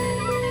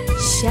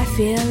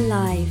Sheffield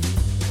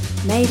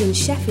Live. Made in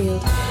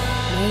Sheffield,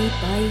 made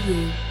by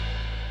you.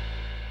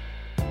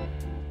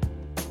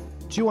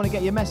 Do you want to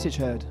get your message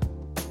heard?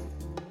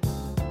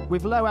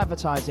 With low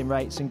advertising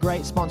rates and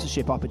great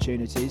sponsorship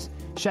opportunities,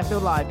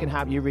 Sheffield Live can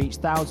help you reach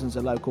thousands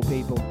of local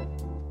people.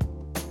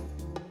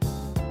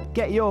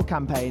 Get your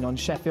campaign on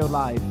Sheffield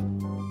Live.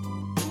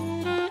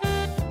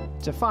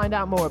 To find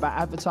out more about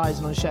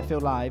advertising on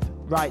Sheffield Live,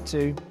 write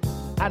to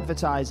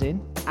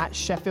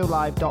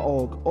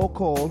advertising@sheffieldlive.org or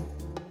call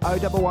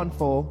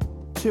 0114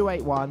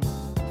 281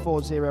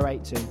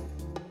 4082.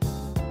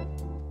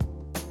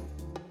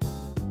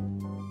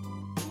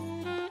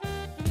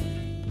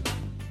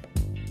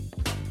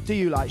 Do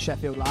you like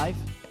Sheffield Live?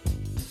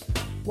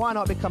 Why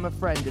not become a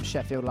friend of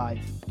Sheffield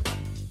Live?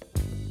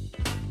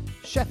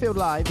 Sheffield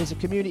Live is a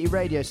community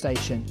radio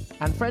station,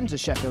 and friends of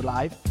Sheffield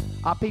Live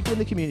are people in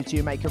the community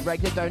who make a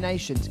regular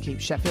donation to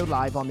keep Sheffield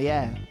Live on the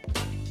air.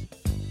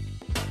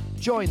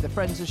 Join the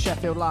Friends of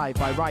Sheffield Live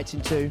by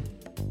writing to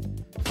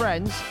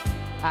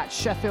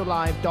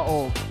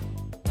friends@sheffieldlive.org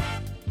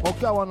or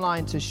go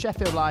online to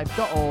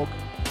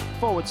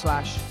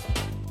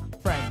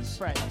sheffieldlive.org/friends.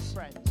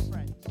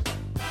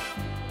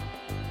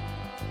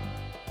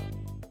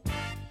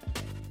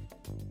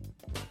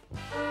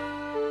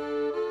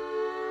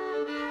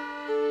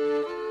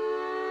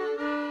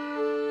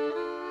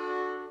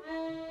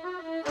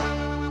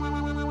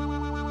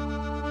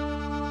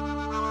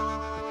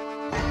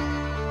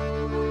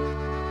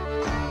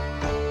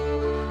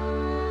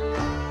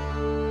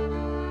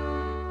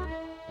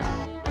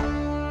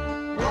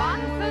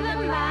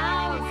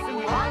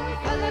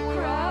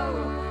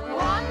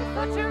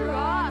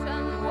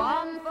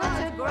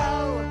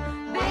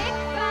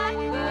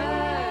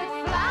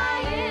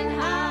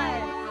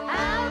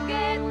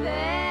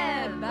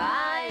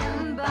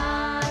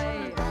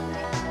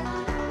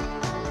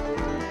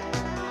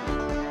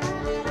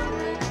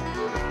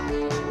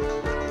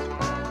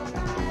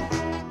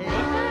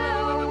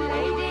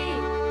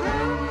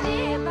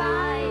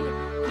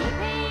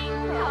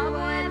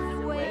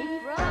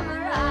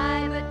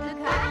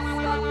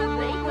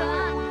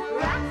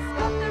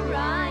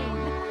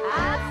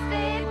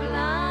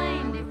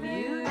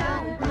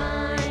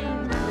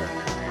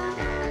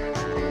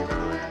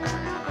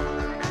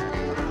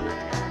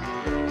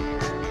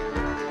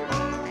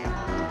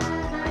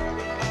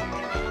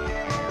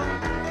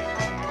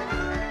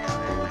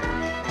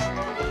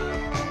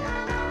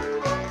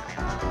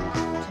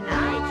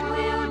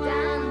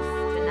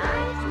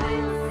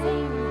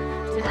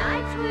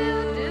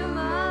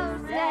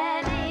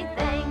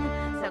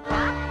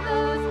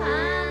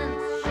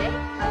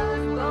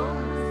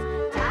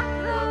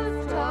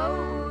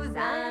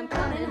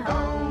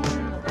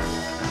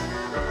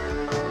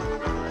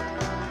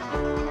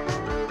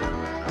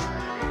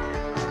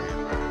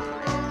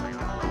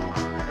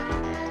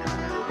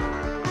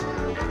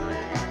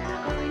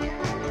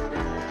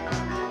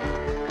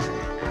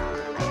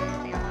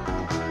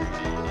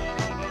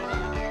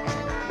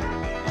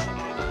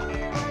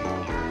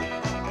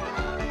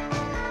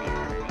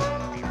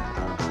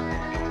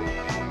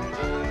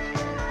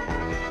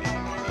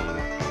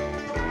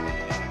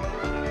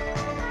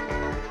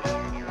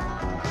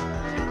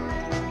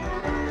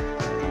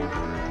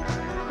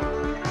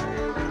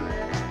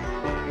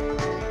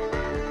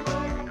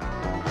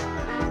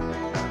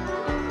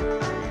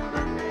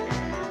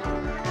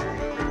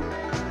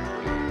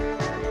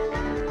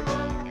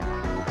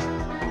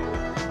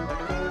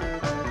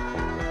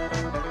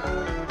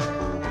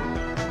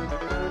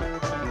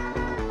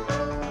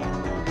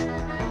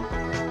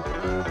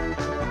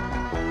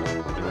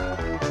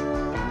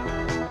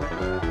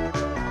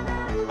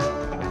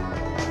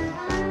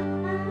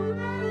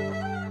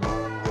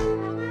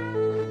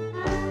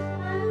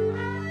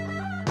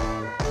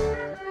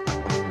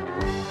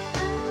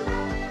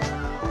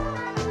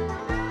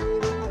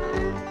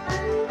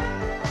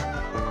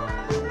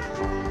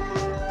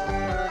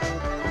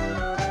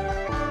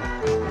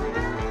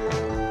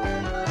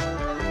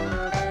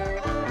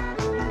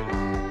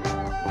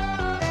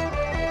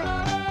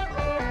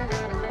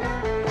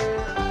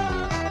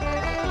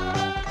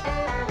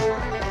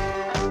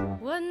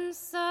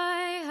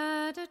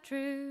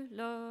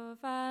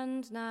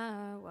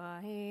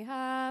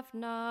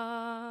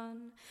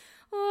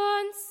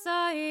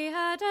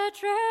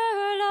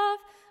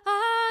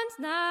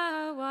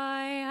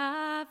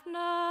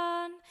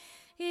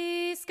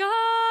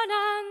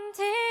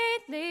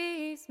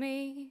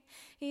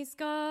 He's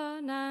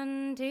gone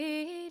and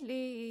he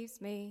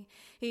leaves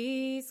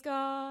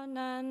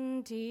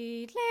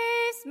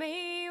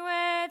me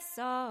with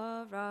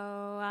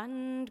sorrow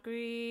and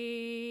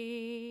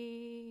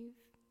grief.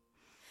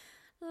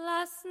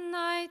 Last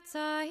night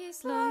I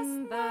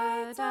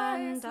slumbered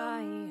and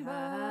I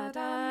had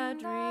a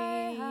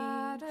dream.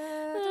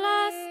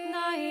 Last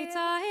night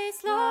I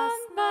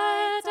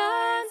slumbered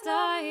and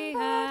I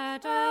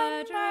had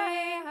a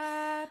dream.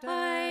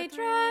 I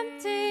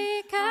dreamt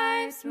he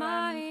came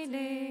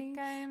smiling.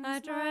 I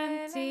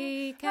dreamt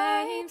he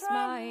came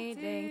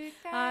smiling.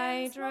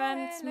 I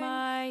dreamt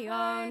my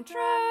own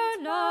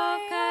true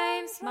love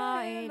came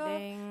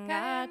smiling.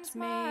 at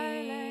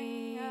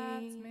me.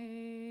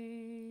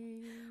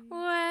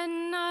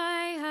 When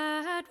I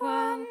had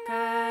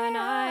woken,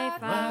 I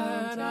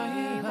found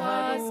he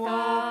was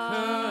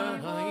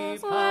gone.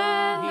 When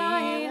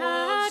I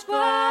had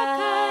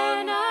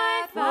woken,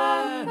 I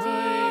found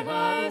he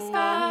was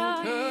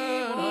gone.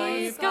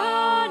 He's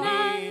gone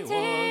and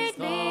he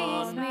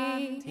leaves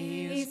me.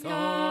 He's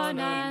gone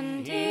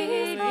and he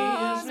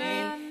leaves me.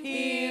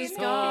 He's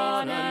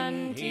gone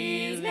and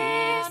he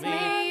leaves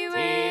me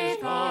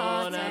with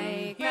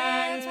heartache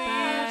and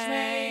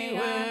pain.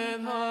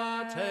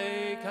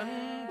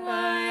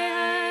 Why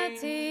had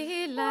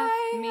he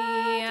left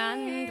me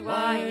and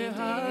why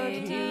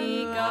did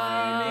he go?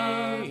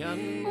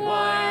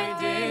 Why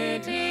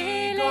did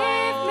he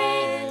leave me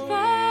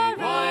for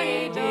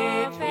right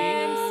of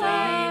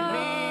himself?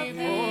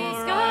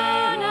 He's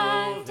gone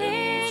and he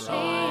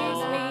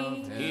leaves me.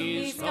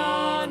 He's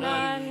gone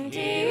and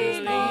he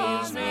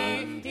leaves me.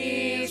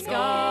 He's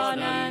gone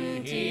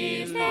and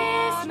he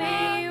leaves me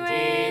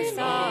with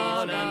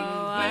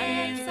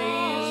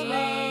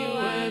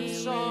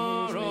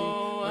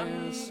sorrow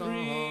and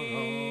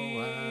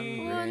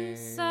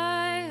once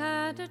I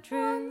had a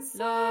true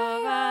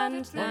love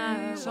and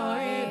now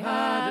I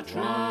had a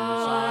true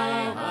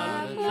love.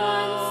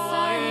 Once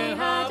I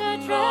had a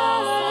true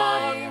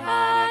love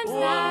and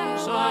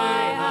now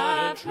I had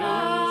a true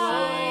love.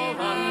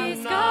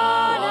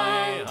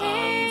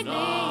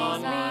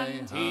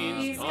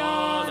 He's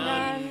gone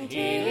and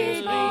he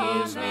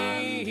leaves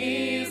me.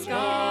 He's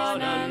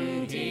gone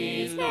and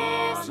he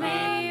leaves me.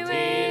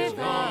 He's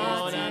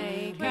gone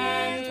and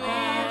he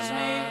leaves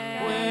me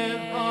with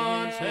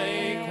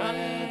heartache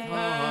and pain.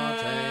 With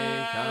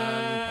heartache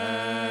and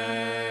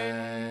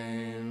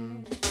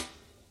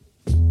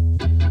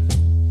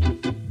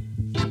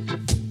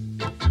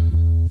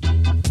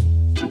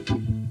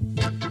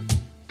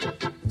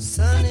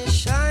Sun is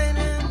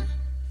shining,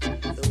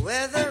 the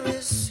weather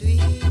is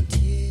sweet,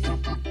 yeah.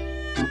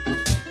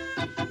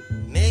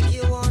 Make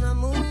you wanna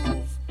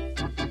move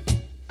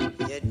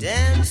your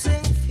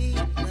dancing feet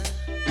now.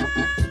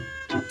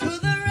 To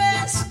the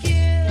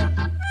rescue,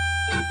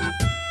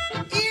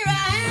 here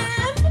I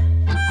am.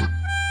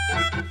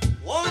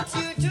 Want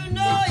you to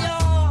know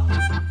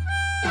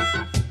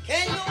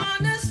can you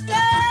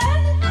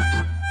understand?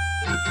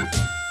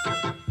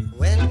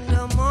 When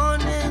the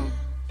morning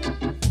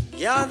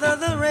gather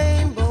the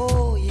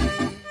rainbow,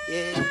 yeah,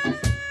 yeah.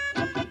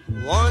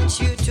 Want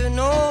you to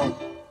know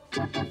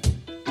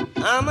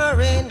I'm a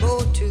rainbow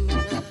too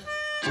now.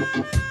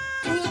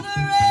 To the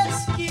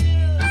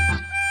rescue,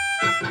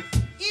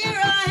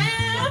 here I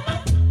am.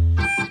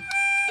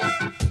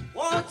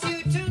 Want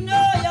you to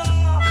know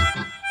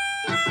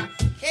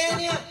can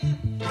you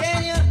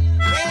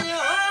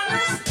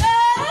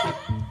understand?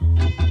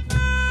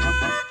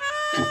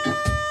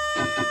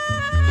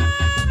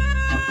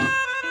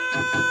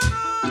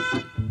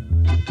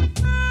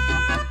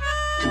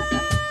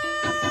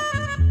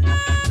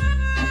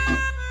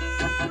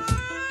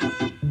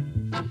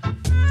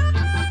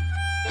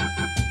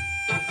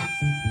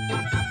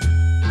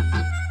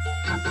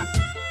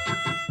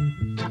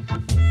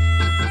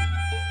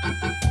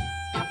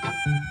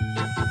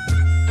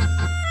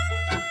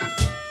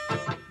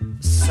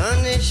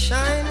 Sun is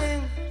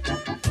shining,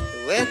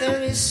 the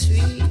weather is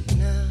sweet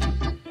now.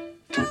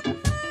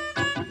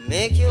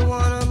 Make you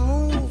wanna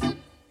move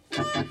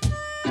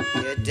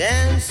your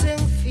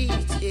dancing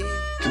feet, yeah.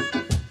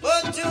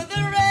 But to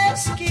the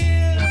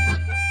rescue,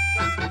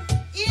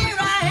 here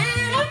I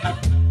am.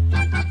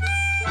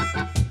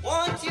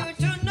 Want you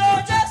to know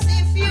just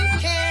if you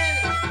can,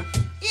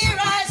 here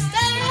I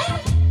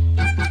stand.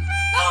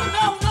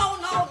 No.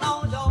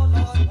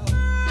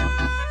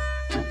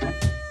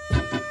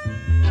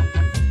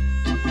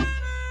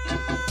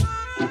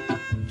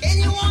 Can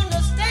you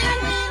understand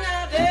me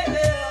now,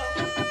 baby?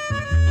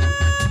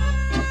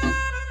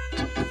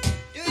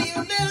 Do you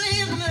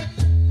believe me?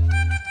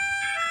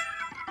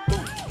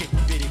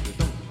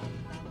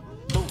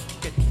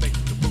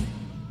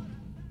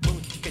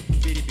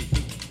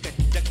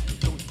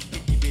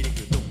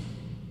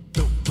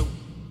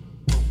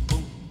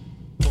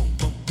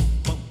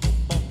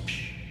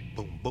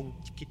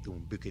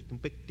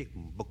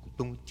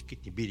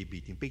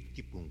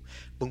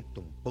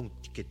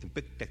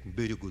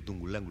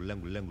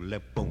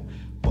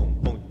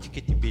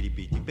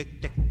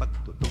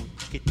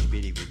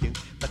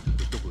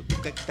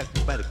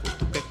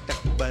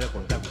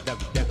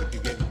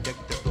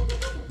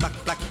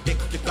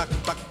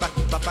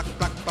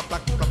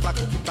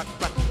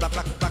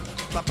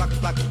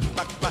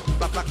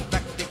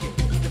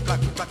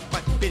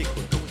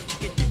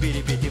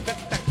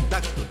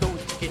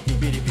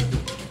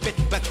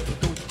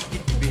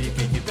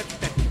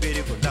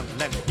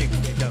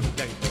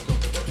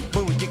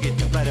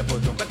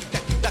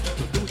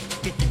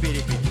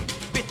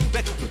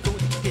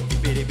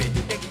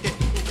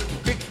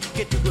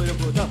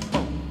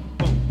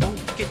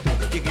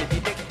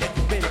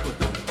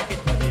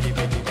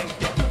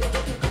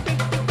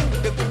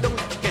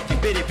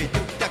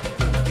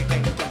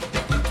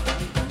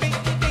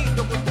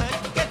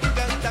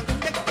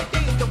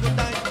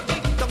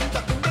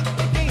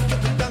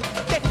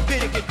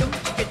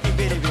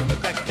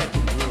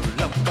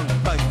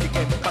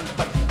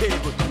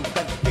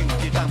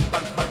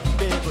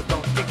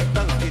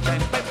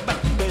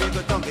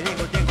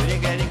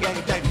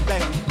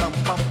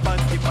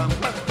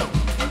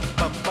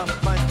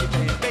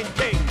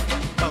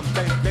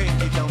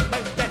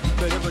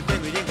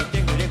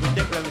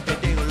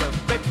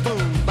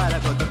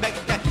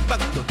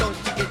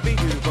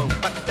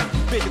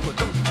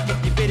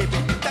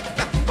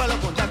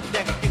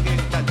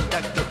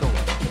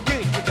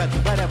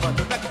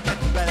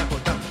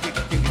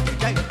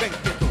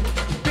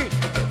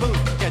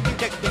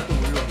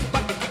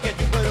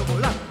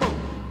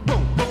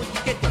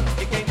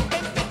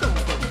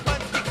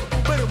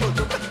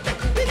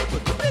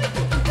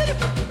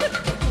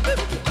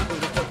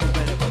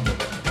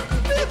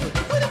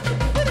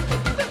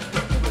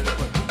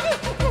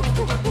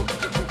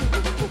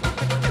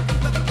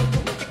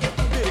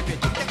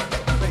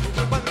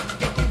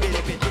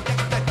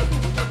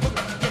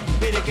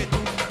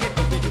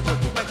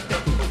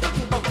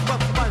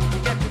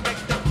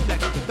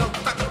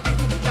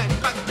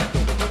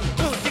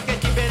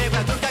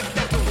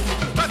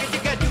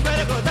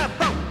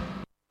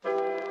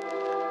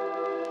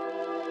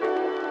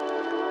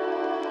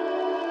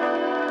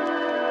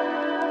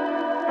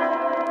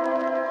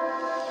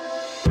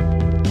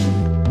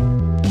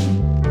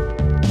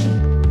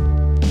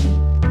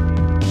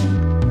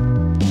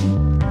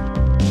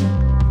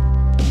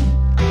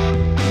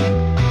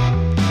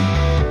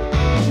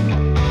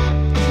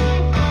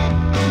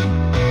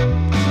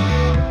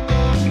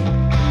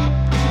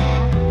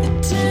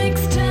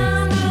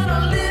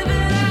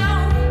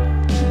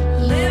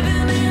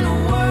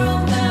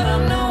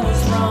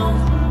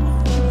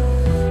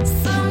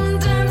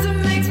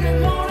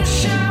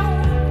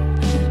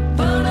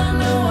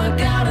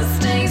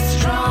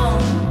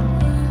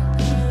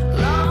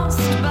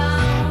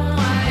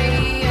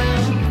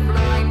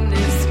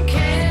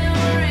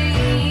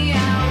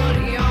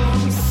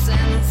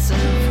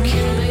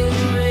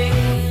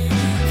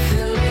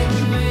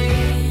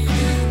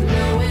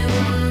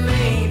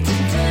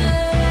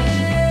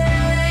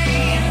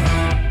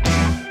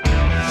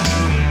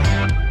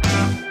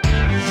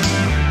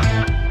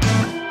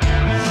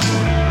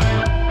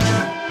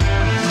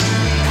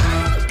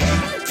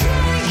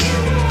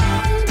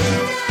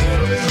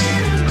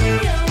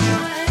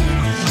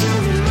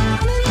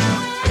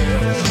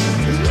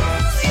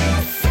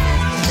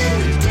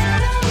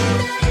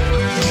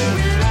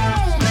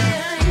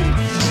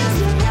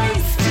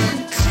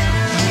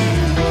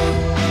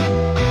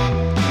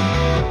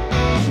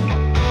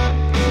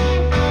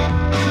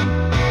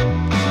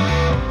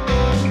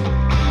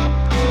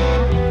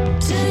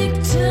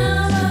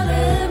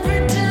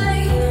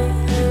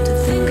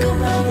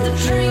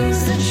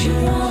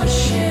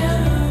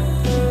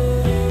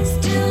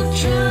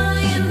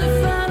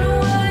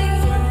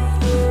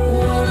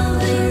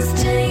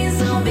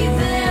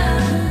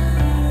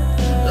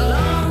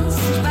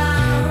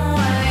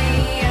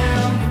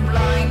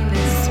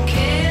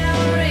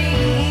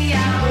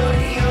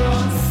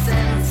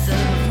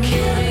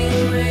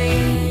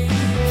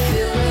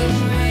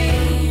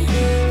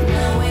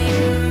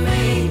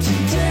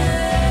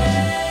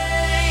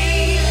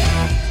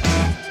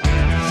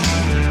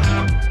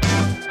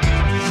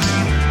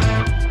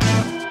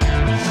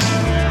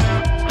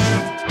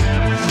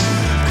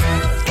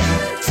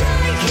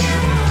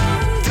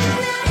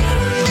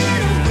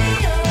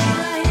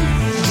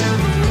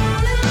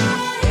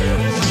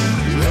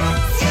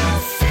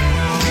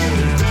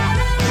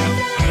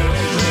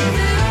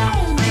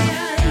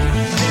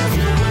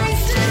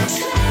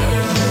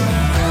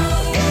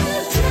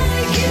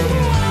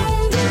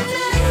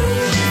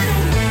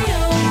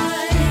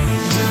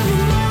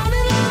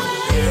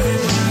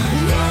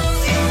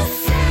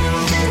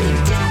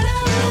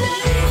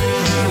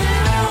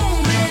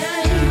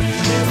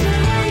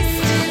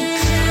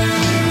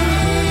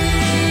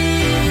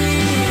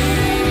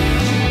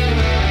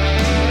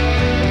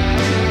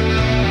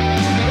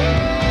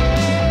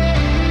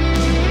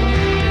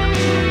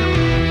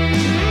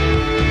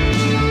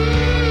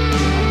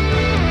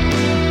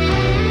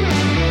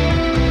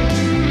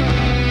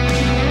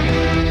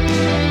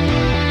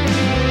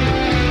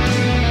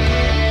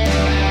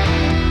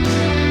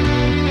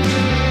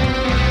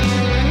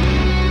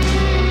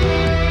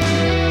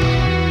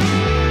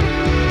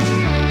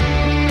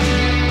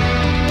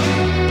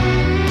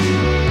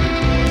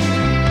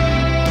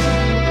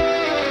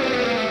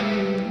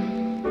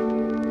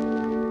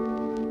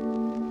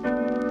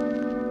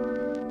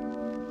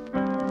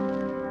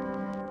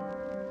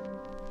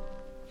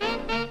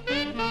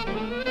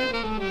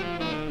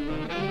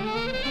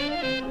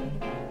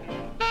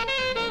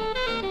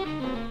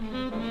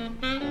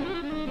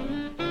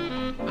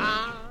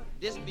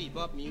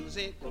 bebop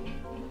music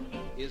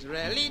is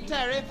really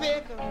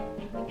terrific.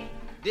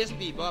 This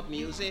bebop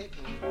music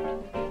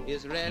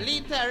is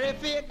really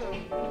terrific.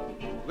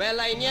 Well,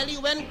 I nearly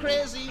went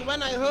crazy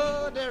when I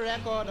heard the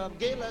record of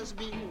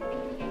Gillespie.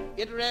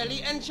 It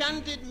really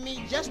enchanted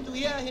me just to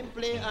hear him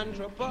play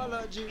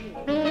Anthropology.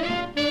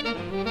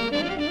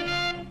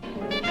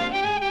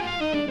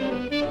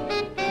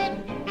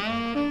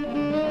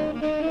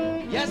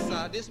 Yes,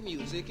 sir, this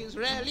music is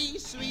really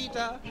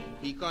sweeter.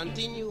 He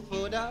continued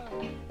further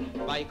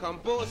by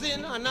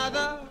composing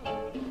another.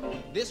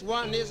 This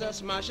one is a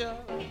smasher.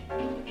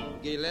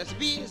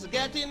 Gillespie is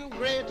getting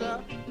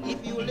greater.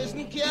 If you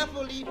listen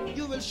carefully,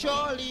 you will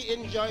surely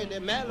enjoy the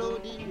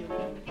melody.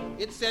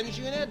 It sends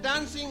you in a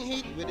dancing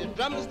heat with the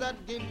drums that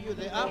give you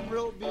the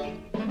Afro beat.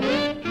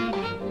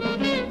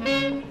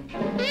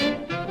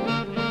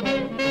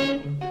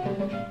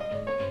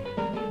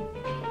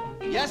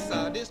 Yes,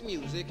 sir, this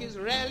music is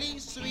really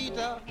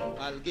sweeter.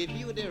 I'll give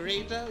you the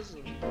raters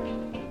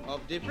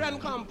of different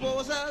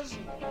composers,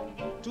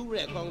 two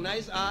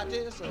recognized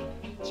artists,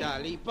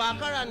 Charlie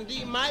Parker and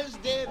D. Miles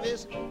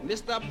Davis.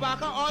 Mr.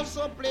 Parker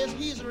also placed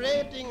his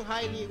rating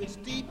highly with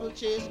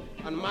Steeplechase,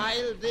 and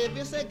Miles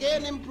Davis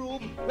again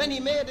improved when he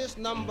made this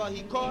number,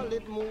 he called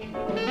it Move.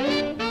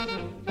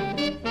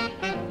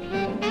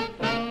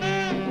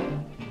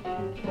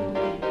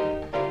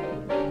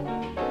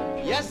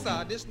 Yes,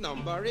 sir, this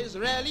number is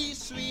really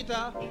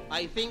sweeter.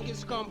 I think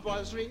it's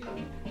compulsory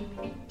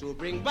to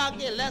bring back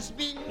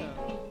Gillespie.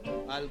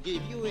 I'll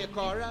give you a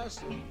chorus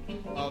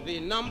of a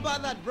number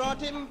that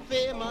brought him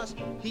famous.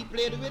 He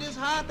played with his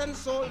heart and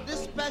soul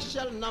this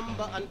special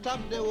number and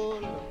topped the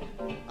world.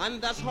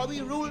 And that's how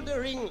he ruled the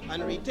ring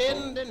and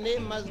retained the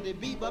name as the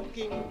Bebop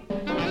King.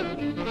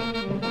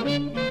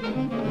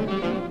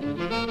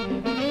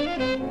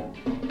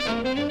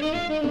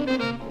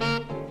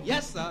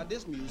 Yes, sir,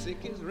 this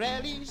music is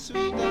really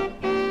sweeter.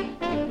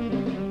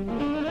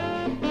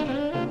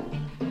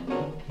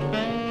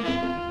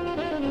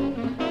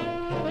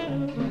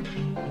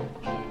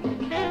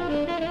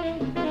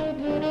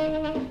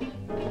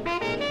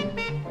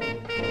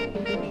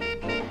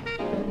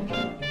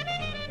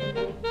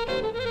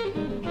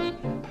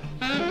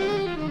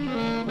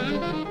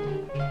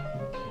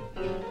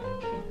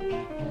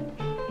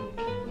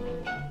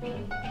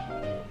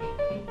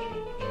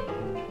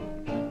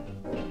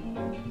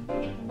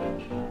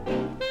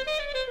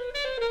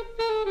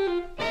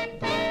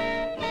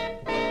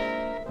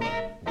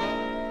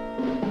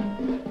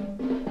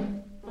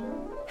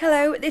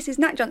 Hello, this is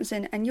Nat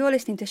Johnson and you're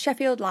listening to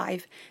Sheffield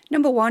Live,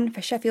 number one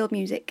for Sheffield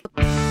music.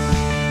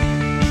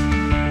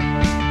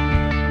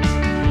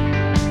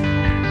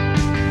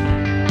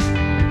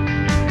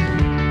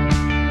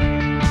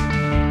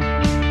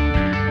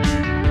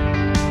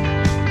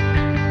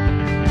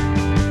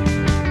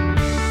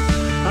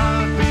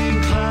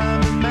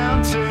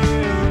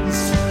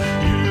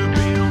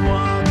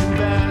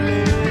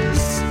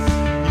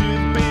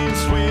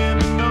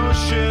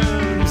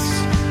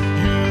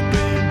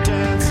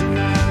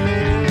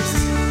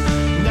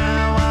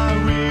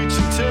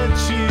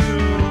 Touch you,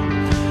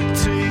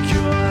 take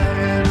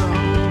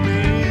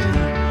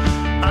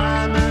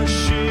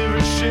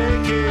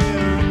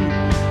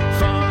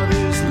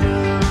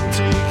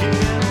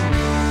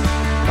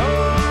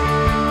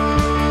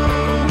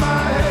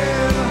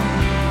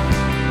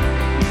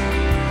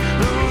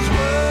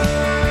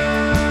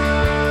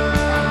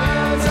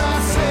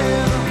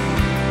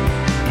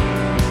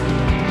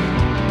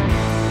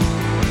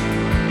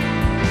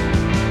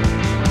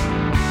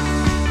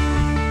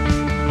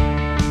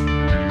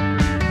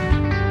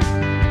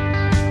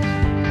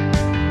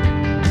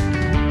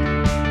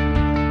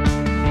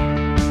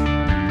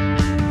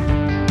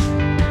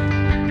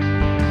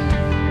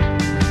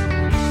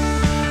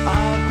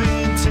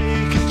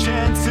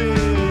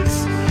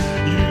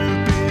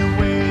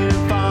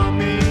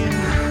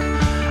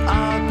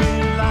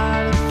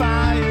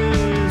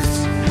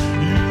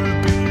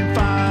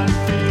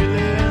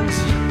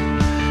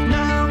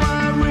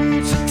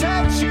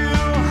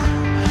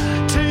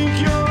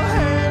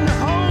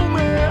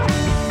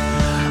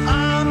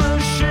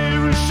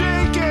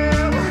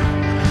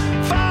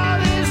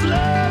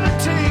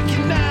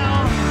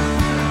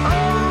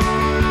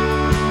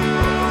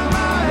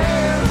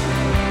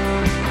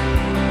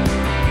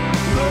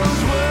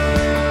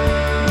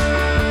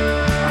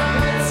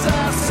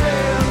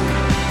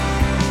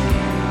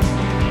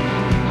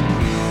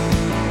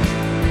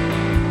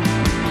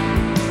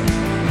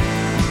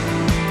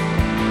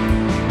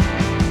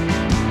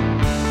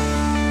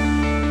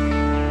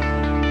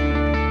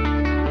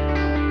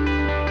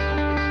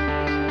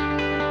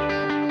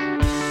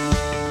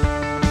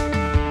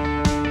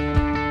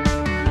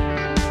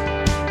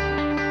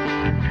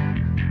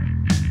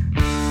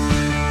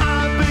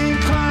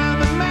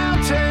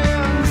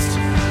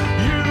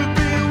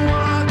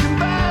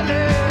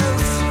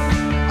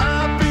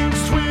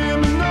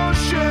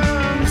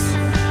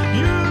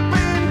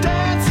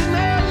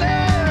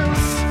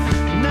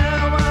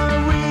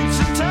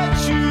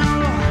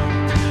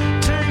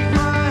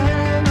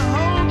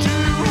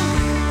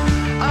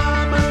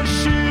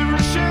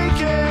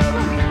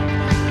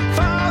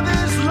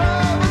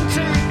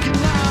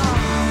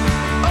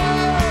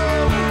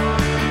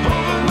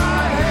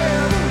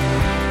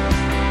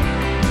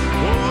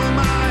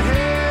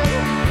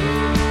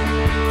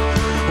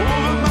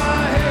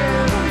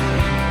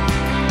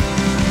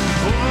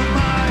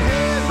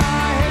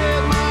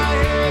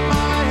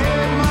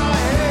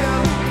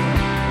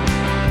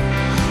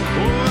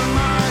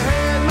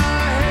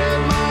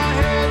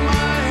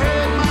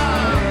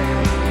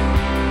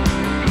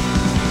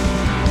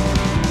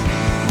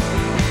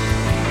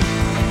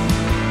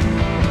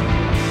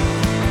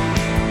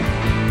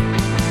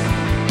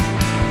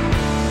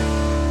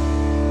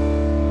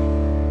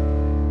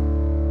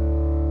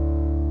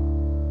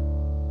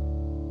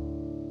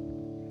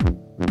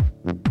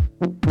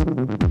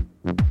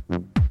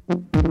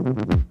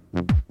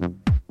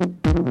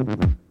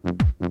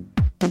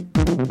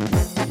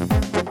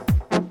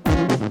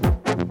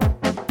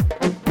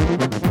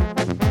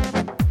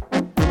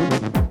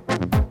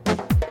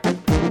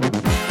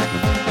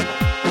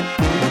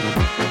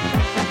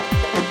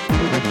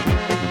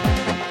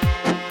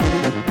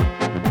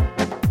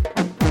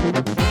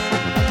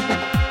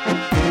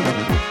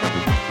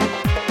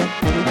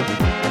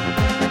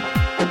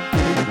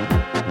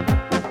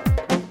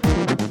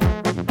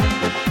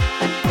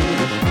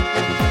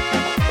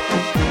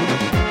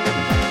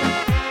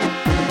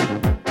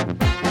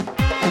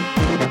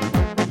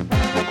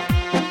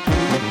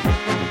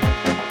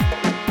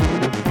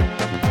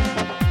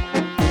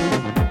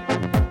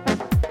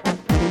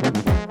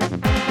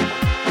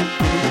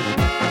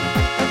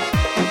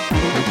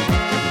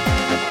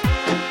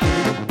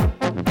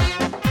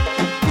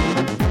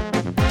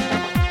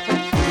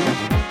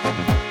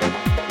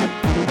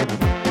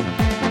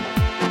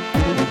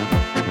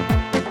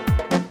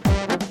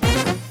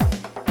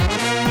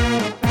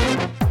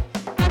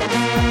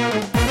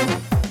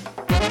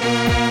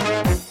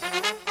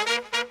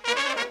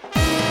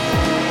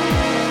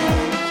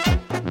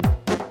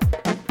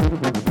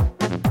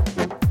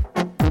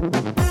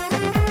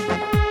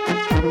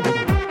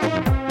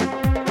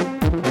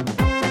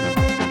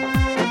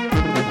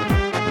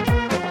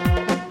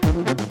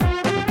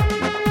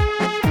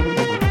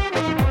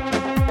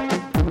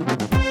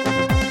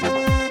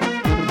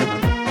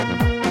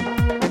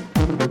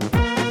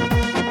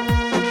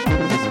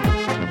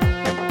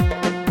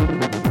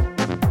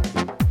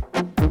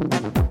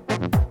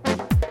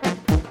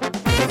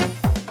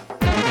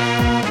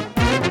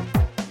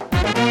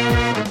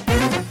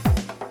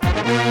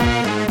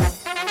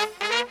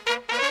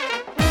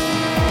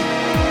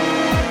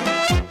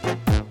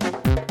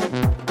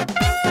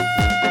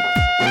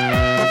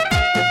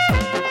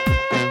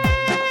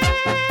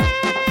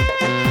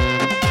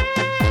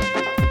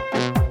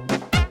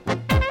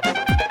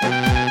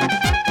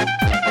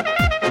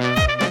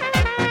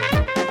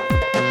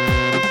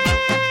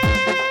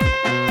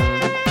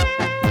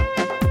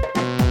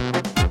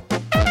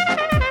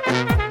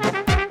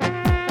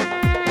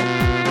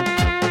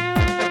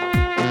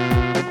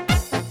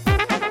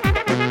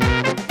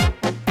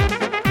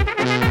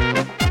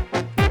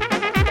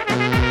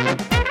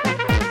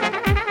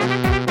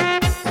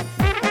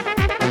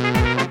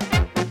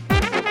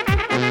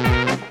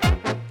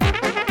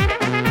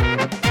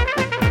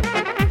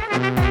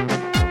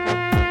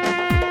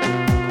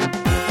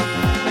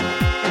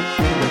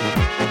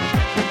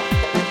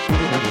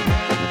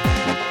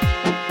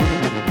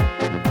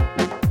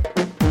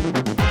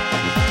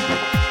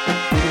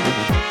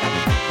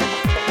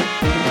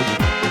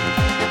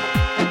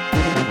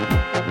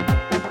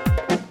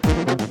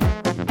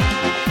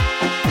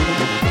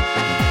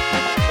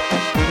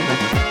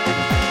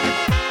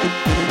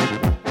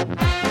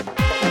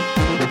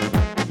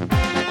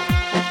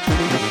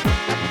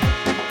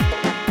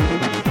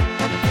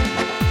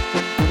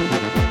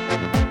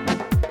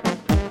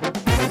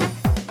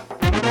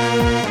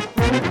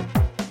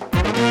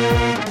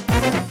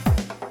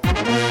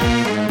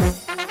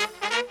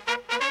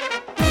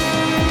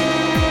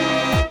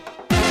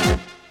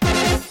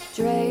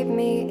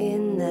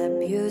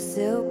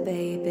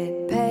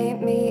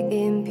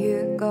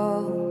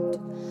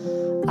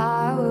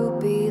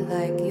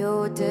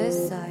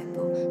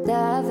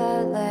never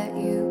let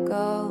you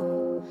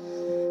go.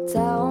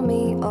 Tell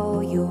me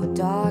all your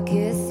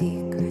darkest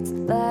secrets,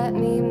 let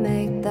me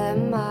make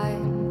them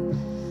mine.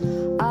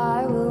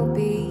 I will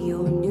be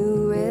your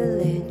new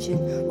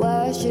religion,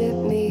 worship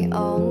me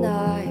all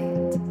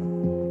night.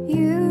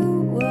 You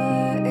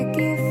were a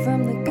gift from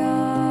the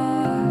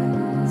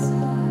gods,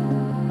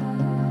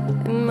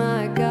 and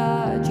my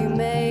God, you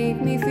make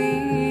me feel.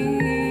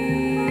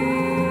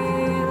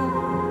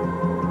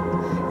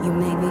 You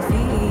make me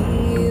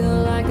feel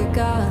like a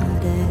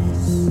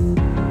goddess.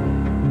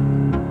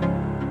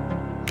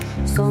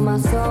 Sold my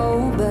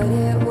soul, but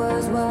it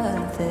was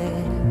worth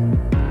it.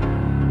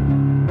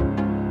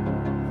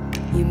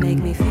 You make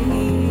me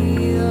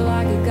feel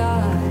like a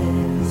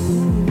goddess,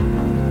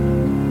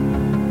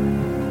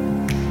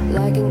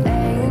 like an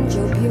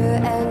angel, pure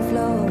and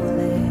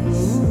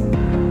flawless.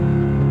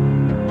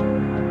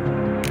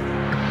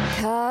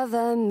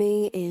 Cover me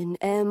in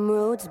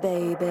emeralds,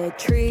 baby.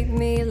 Treat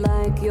me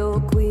like your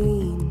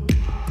queen.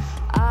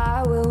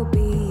 I will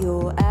be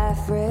your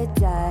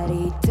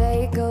Aphrodite.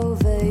 Take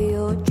over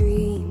your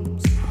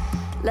dreams.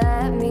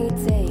 Let me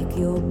take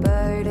your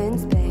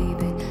burdens,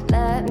 baby.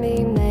 Let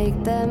me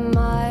make them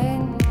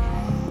mine.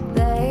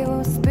 They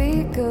will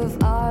speak of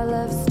our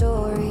love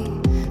story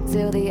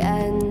till the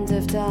end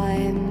of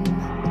time.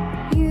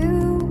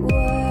 You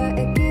were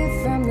a gift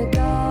from the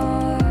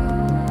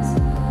gods,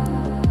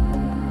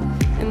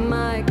 and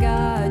my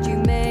God, you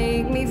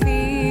make me feel.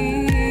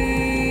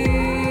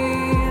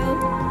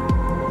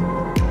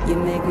 You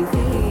make me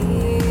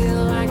feel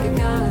like a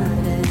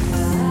goddess.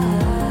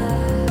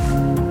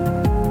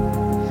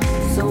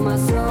 Sold my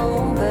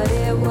soul, but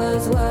it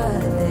was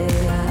worth it.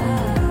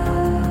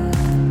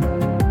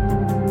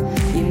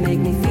 You make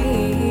me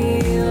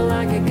feel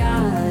like a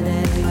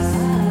goddess,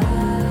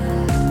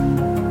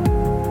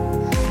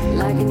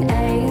 like an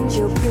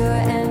angel, pure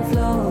and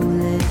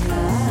flawless.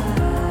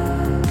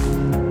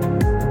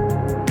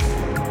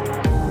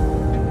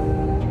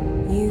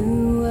 You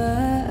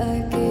were a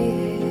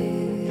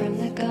gift from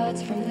the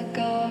gods, from the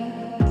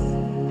gods.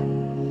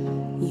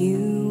 You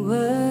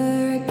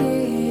were a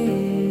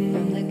gift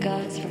from the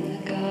gods, from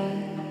the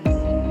gods.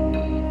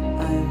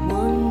 I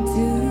want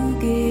to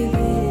give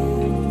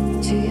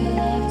in to your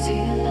love, to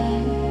your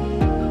love.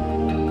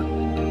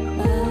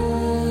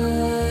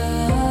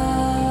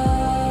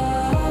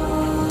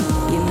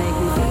 You make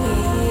me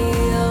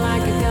feel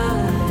like a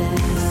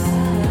goddess.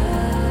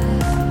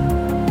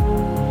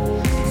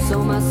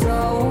 Sold my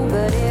soul,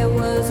 but it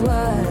was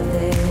worth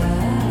it.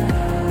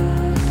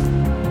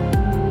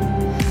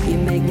 You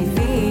make me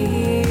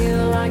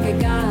feel like a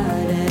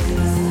goddess,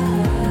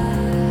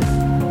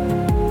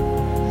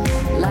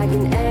 like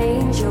an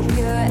angel,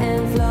 pure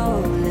and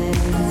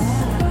flawless.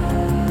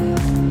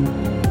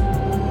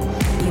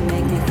 You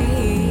make me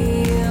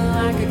feel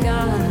like a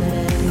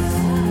goddess.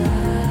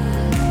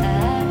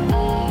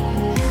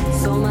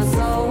 Sold my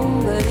soul,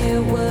 but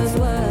it was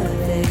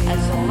worth it. I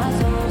sold my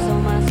soul,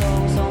 sold my soul,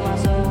 sold my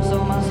soul,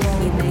 sold my soul.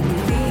 You make me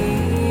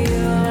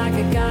feel like a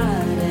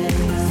goddess,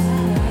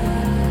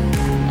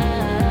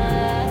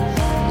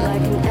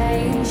 like an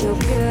angel,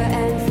 pure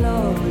and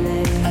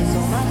flawless. I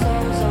sold my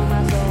soul, sold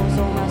my soul,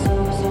 sold my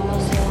soul, sold my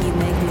soul. You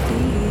make me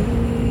feel.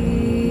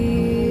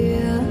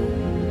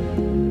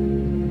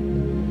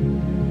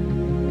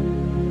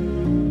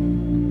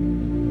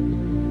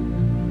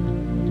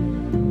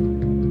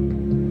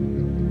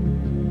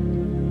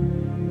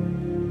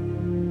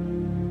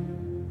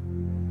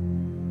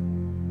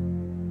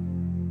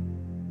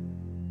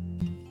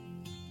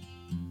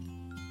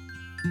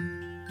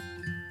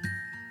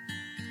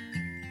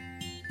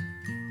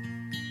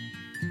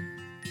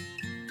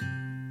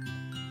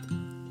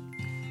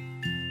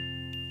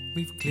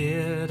 We've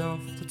cleared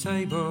off the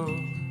table,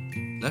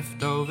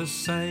 leftovers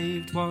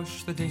saved,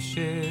 washed the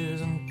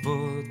dishes and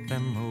put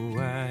them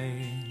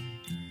away.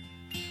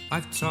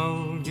 I've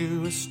told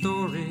you a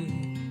story,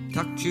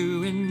 tucked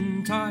you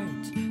in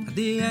tight at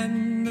the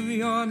end of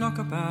your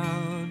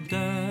knockabout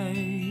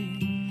day.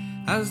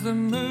 As the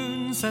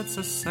moon sets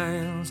her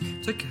sails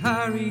to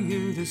carry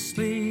you to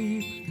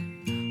sleep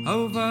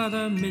over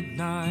the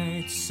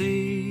midnight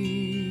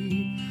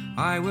sea,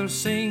 I will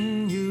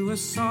sing you a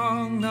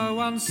song no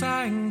one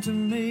sang to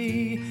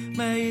me.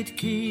 May it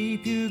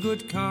keep you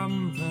good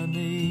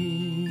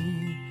company.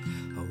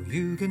 Oh,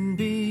 you can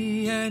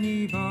be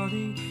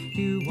anybody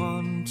you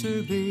want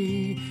to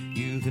be.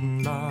 You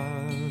can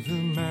love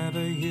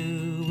whomever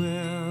you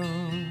will.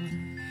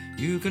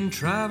 You can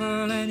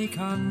travel any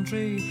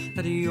country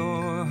that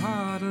your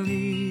heart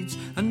leads,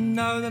 and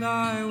know that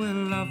I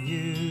will love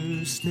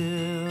you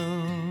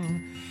still.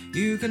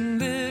 You can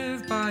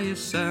live by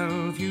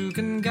yourself, you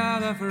can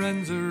gather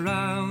friends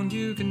around,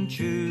 you can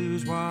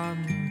choose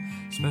one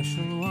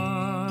special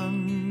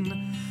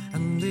one.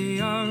 And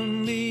the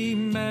only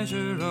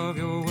measure of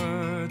your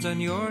words and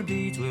your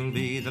deeds will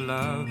be the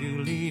love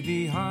you leave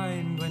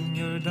behind when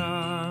you're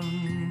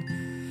done.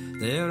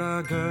 There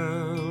are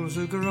girls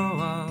who grow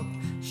up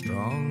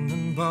strong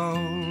and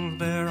bold,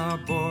 there are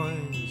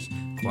boys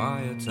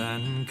quiet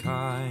and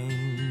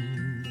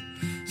kind.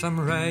 Some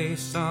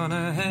race on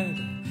ahead,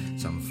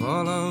 Some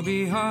follow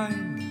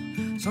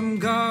behind, some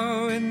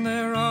go in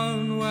their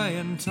own way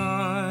and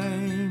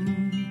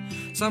time.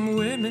 Some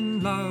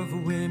women love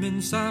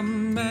women,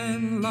 some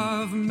men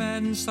love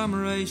men, some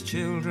raise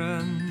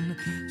children,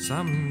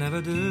 some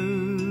never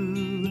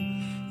do.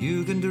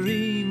 You can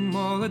dream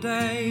all the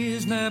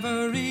days,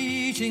 never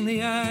reaching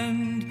the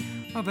end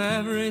of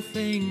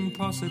everything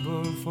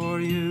possible for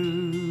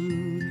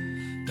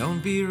you.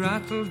 Don't be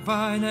rattled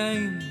by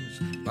names,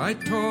 by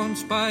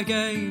taunts, by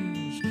games,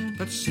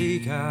 but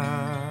seek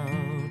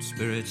out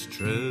spirits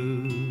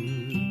true.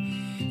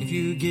 If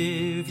you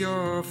give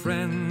your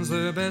friends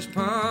the best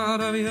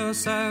part of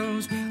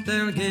yourselves,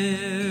 they'll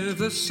give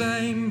the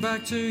same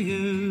back to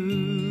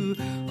you.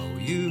 Oh,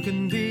 you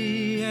can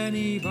be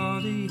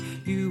anybody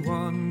you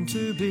want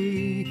to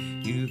be.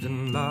 You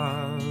can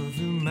love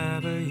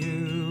whomever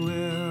you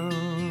will.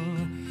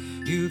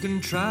 You can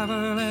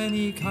travel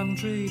any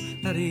country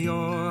that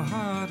your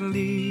heart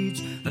leads,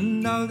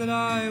 and know that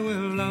I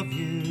will love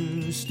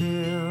you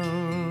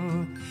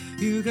still.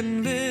 You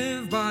can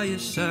live by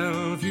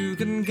yourself, you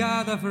can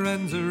gather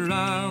friends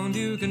around,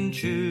 you can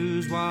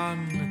choose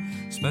one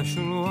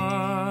special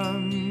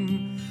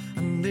one.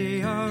 And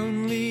the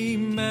only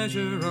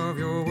measure of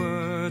your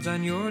words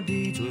and your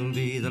deeds will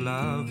be the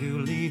love you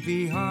leave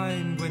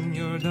behind when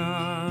you're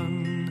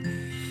done.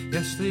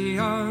 Yes, the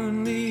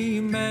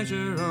only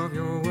measure of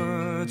your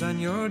words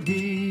and your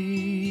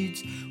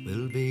deeds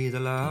will be the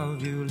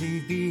love you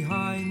leave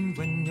behind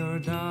when you're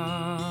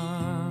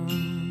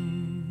done.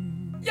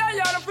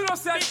 Yeah, the feel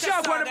say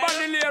chop on the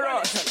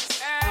bandolero.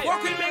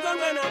 Walk with me,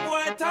 gonna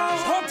boy town.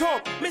 Hot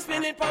up. Me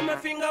spin it on my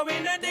finger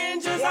in the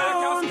danger zone.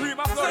 Can't scream,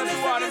 I'm so this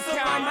is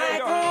on my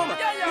home.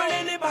 When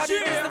anybody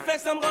gets the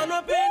flex, I'm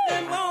gonna paint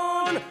them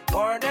on.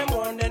 War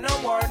them, then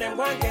I war them,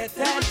 go and get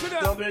them.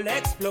 Double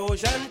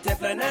explosion,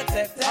 Teflon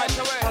attack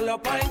them. Hollow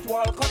pint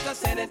wall, cut a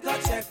Senate,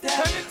 cut check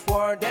them.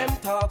 War them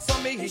talk,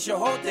 so me issue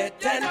hold that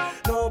 10.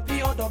 No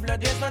POW,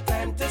 there's no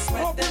time to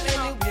sweat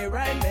them. Anywhere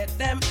I met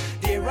them,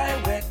 there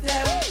I wet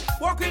them.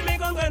 Walk with me,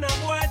 gonna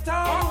boy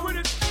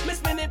town. Me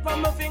spin it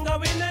on my finger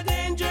in the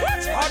danger.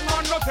 Hard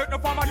man, no take no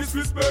form of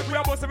disrespect. We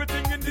about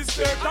everything in this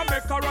state. I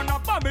make a run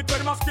up, bomb it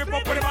when I skip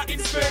up when I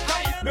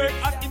inspect. Make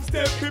an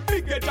instep, we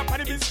big get up on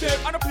the mistake.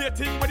 I don't play a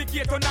thing when the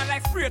gate on,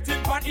 like spray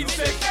thing on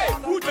insect. Hey,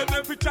 who tell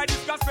them to try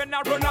this gas when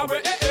I run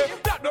away?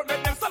 That don't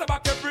make them start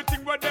about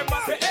everything when them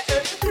say.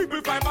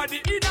 People find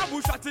body in a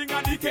bush, a thing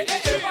and decay.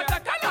 What a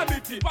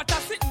calamity, what a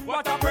sitting,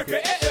 what a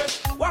break.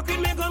 Walk with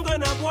me,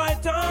 gonna boy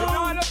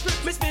town.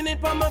 Me spin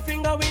it on my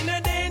finger in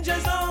the danger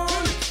zone.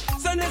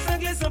 Sun is a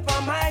glisten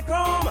for my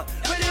chrome.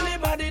 With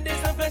anybody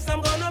this affects,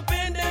 I'm gonna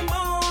paint them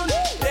on.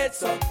 Dead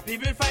so,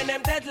 people find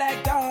them dead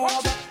like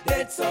dog.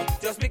 Dead so,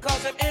 just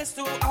because them is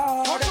too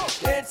hard.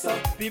 Dead so,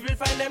 people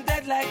find them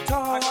dead like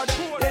dog.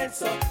 Dead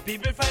so,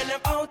 people find them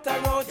out the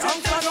road.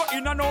 Youngsters no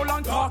in and no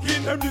long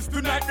talking. Them this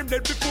tonight, them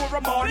dead before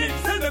a morning.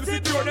 Tell them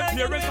sit through them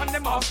parents and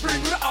them offspring.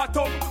 With the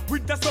autumn,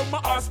 winter, summer,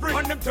 or spring.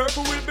 And them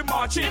turtle will be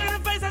marching. In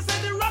the face, I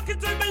said the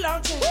rocket will be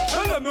launching.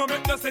 Tell them no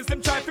make no sense,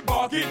 them try to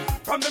bargain.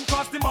 From them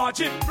cross the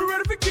margin.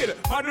 Ready for kill,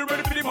 and they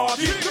ready for the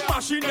market. The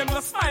machine, them no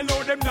smile,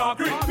 no them not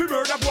grin. We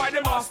murder boy,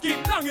 them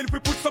asking. Long if we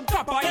put some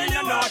copper in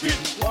a knocking.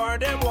 War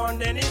them, one,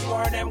 then is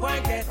war them, go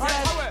and get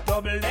them.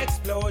 Double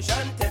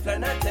explosion,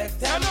 Teflon attack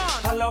them.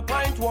 Hollow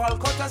point wall,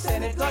 cut a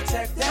Senate, go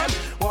check them.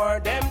 War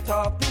them,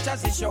 talk,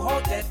 pictures, issue,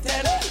 hold that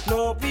them.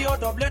 No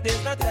POW,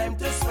 there's no time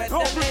to sweat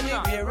them.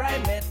 Anywhere I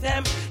met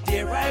them,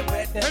 there I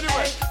wet them.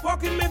 Hey,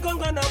 walk with me,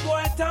 gonna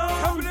boy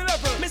town.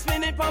 Me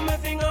spin it on my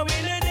finger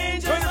with a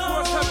danger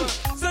zone.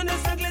 So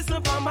this a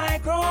glisten for my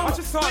chrome.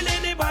 Will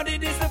anybody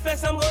this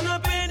affects, I'm gonna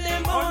paint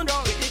them on.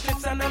 With the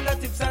clips and the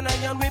tips and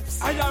iron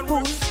whips. Iron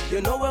whips.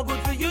 You know what good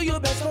for you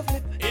best go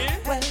flip.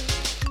 Well,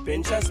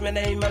 Pinterest my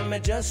name and me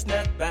just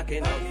not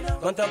backing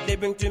out. Contact they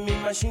bring to me,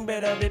 machine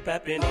better be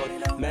popping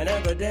out. Man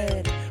I go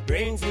dead,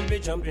 brains will be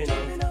jumping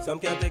out. Some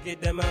can't take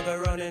it, them I go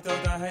run it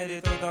out, and hide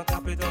it out, and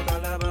cap it out,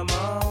 and love them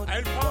out.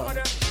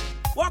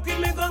 Walk with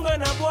me,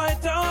 gonna boy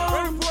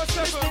town.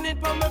 Me spin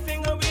it on my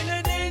finger with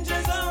a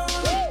danger zone.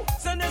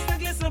 So that's the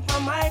glisten for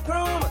my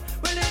chrome.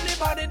 Will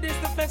anybody this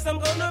the flex, I'm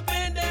gonna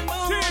paint them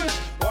on.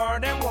 War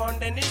them, one,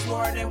 then it's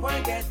war them,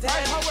 one get them.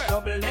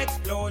 Double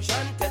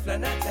explosion,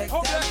 Teflon attack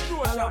them.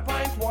 Hollow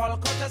point wall,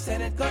 cut a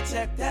Senate, go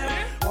check them.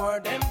 War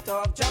them,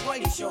 talk, Jaguar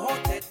issue, hold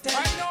it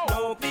them.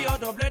 No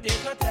POW,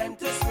 there's no time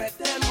to sweat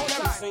them.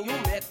 The reason you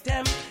met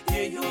them,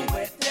 yeah, you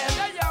wet them.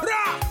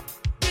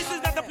 This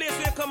is not the place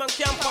where you come and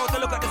camp out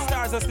and look at the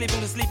stars and sleep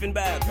in the sleeping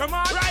bag. Come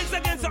on. Rise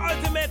against the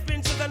ultimate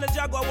pinches and the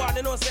Jaguar one.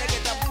 You know, say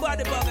get a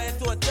body bugger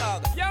into a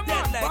dog. Yeah,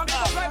 man. Dead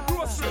like like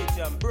grocery.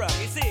 Bro,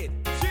 you see it?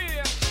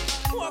 Yeah.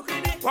 Walk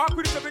with it. Walk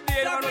with it every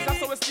day, man. That's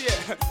how we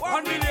stay.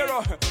 One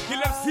millero. He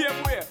left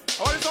same way.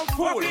 All is on food.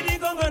 Walk with it,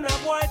 gonna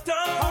boy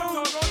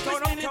town.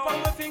 Spin it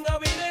on my finger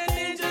with a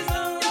danger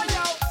zone.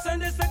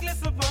 Send this a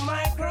glisten for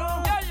my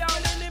chrome.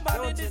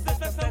 Anybody this the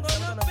first I'm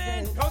gonna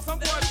pin. Some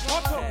boy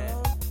hot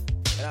up.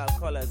 All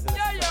colors in the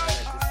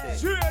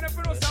sure, if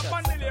you know some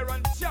bandolier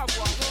and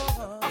Jaguar.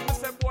 I'm the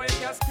same boy, you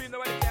can't scream,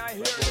 nobody can hear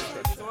you.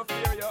 So I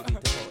fear you.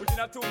 We're in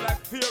a tomb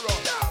like Pharaoh.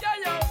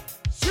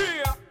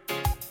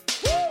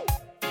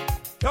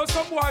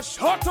 boy,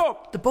 shut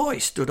up! The boy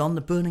stood on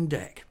the burning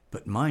deck,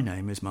 but my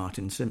name is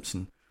Martin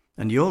Simpson,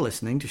 and you're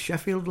listening to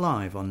Sheffield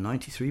Live on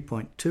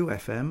 93.2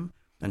 FM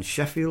and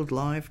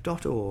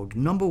sheffieldlive.org,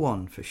 number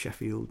one for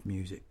Sheffield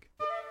music.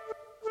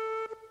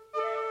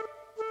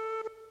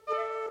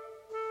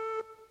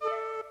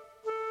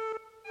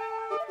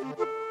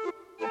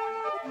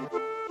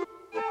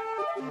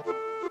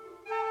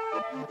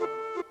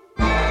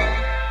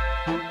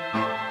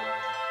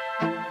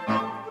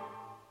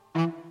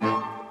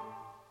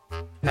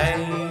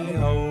 Hey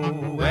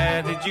ho,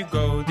 where did you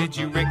go? Did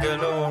you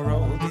wriggle or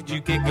roll? Did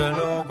you giggle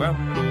or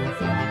grumble?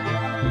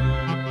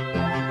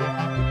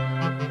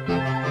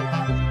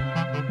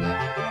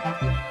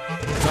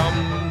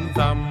 Tom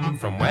thumb,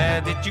 from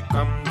where did you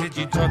come? Did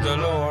you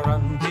toddle or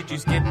run? Did you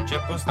skip,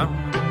 jump or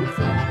stumble?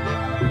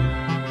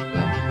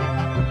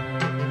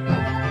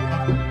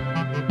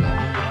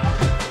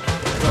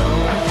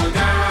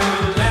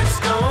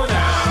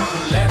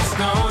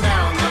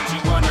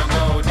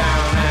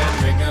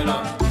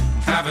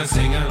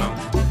 Sing along,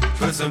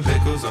 put some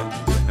pickles on,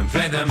 and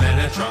play the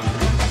mellotron.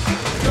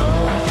 Go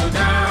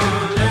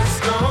down, let's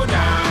go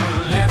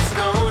down, let's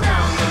go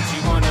down. Don't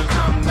you wanna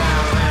come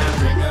down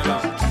and ring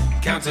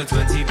along? Count to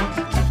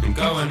 21 and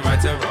go and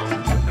right a wrong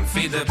and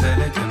feed the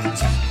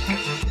pelicans.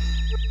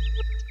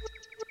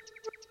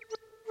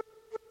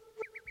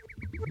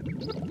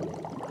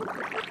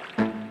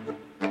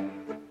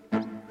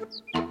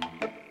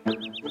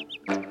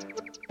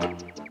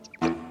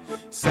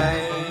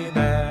 Say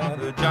that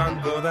the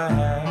jungle that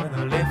had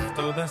a lift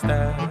or the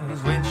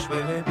stairs, which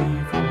will it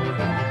be for?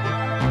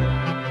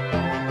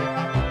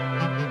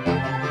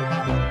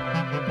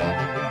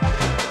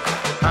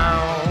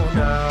 How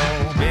now,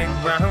 big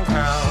brown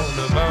cow,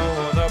 the bow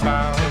or the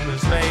bow, the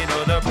spade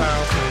or the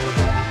plow for?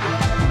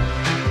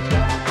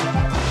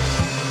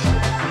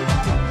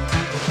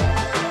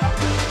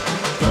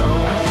 Go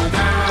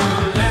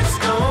down, let's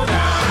go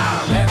down,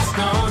 let's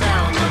go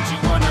down. Don't you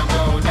wanna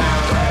go down?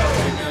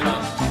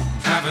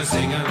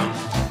 Sing along,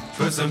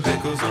 put some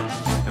pickles on,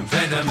 and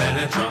play the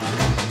mellotron.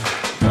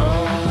 Go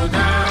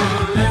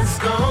down, let's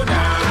go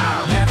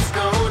down, let's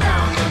go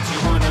down. Don't you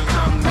wanna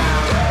come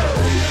down?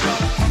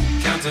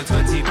 Count to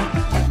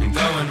 21 and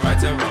go and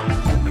right a wrong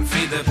and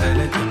feed the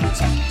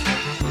pelicans.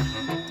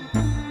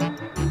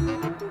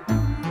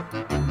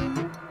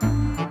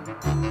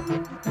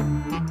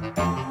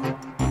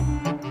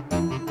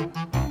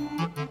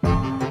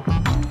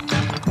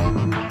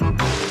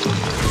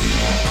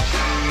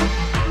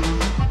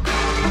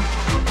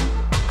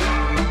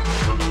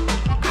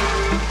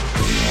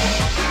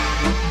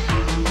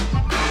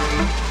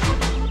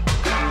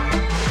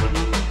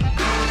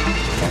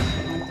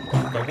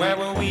 Where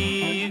will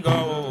we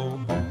go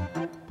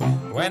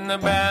when the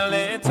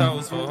ballet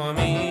tolls for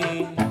me?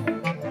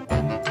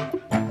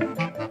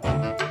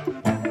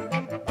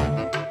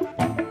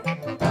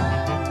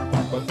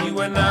 But you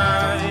and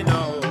I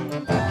know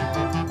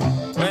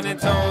when it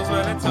tolls,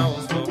 well, it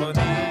tolls for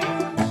thee.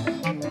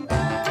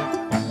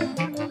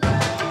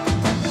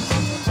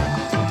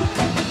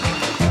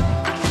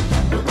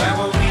 But where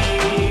will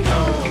we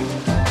go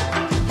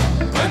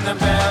when the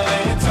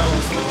ballet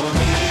tolls for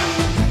me?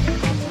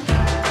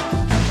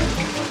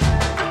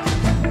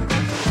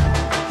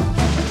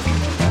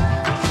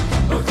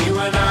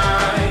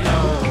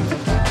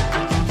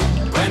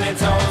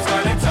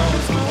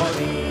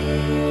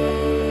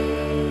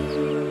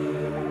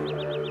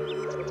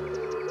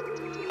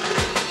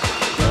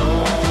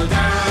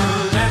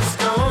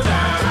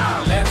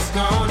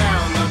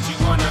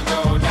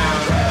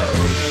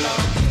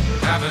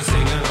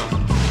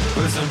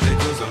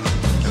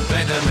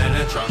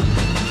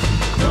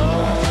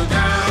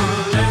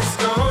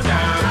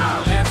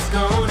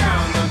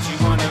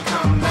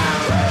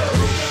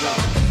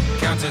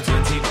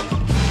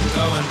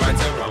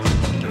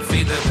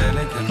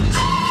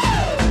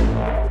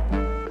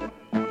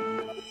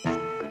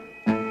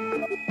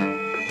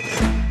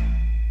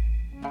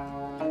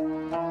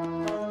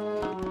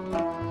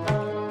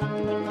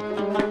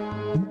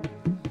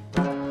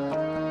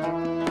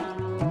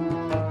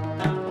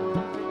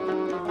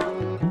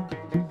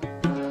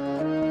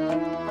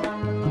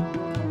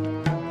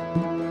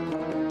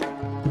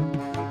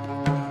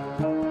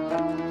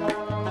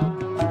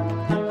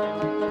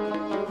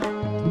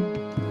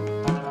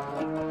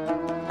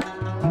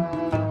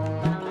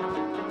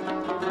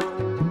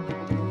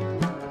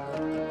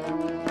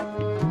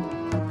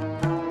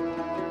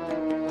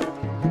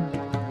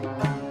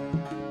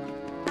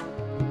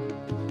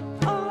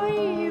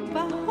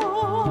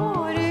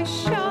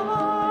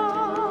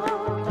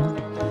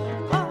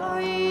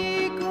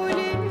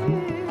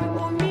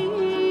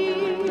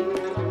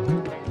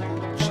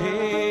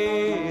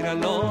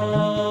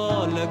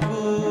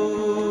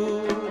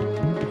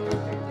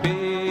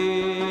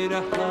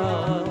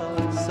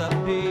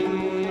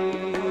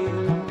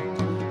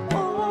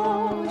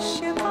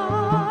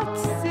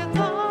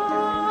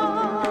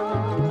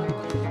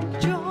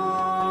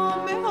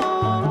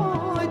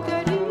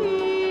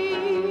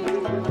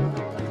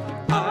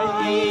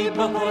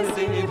 بهار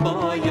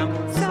زیبایم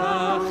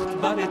سخت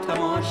بر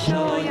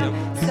تماشایم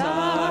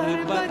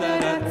سر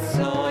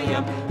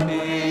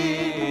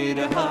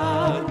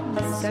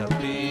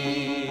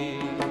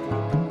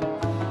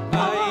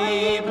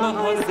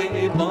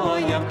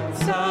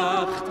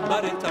سخت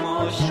بر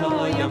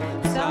تماشایم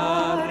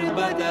سر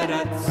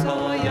بدرت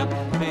سایم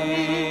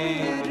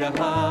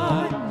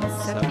پیرهن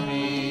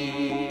سفید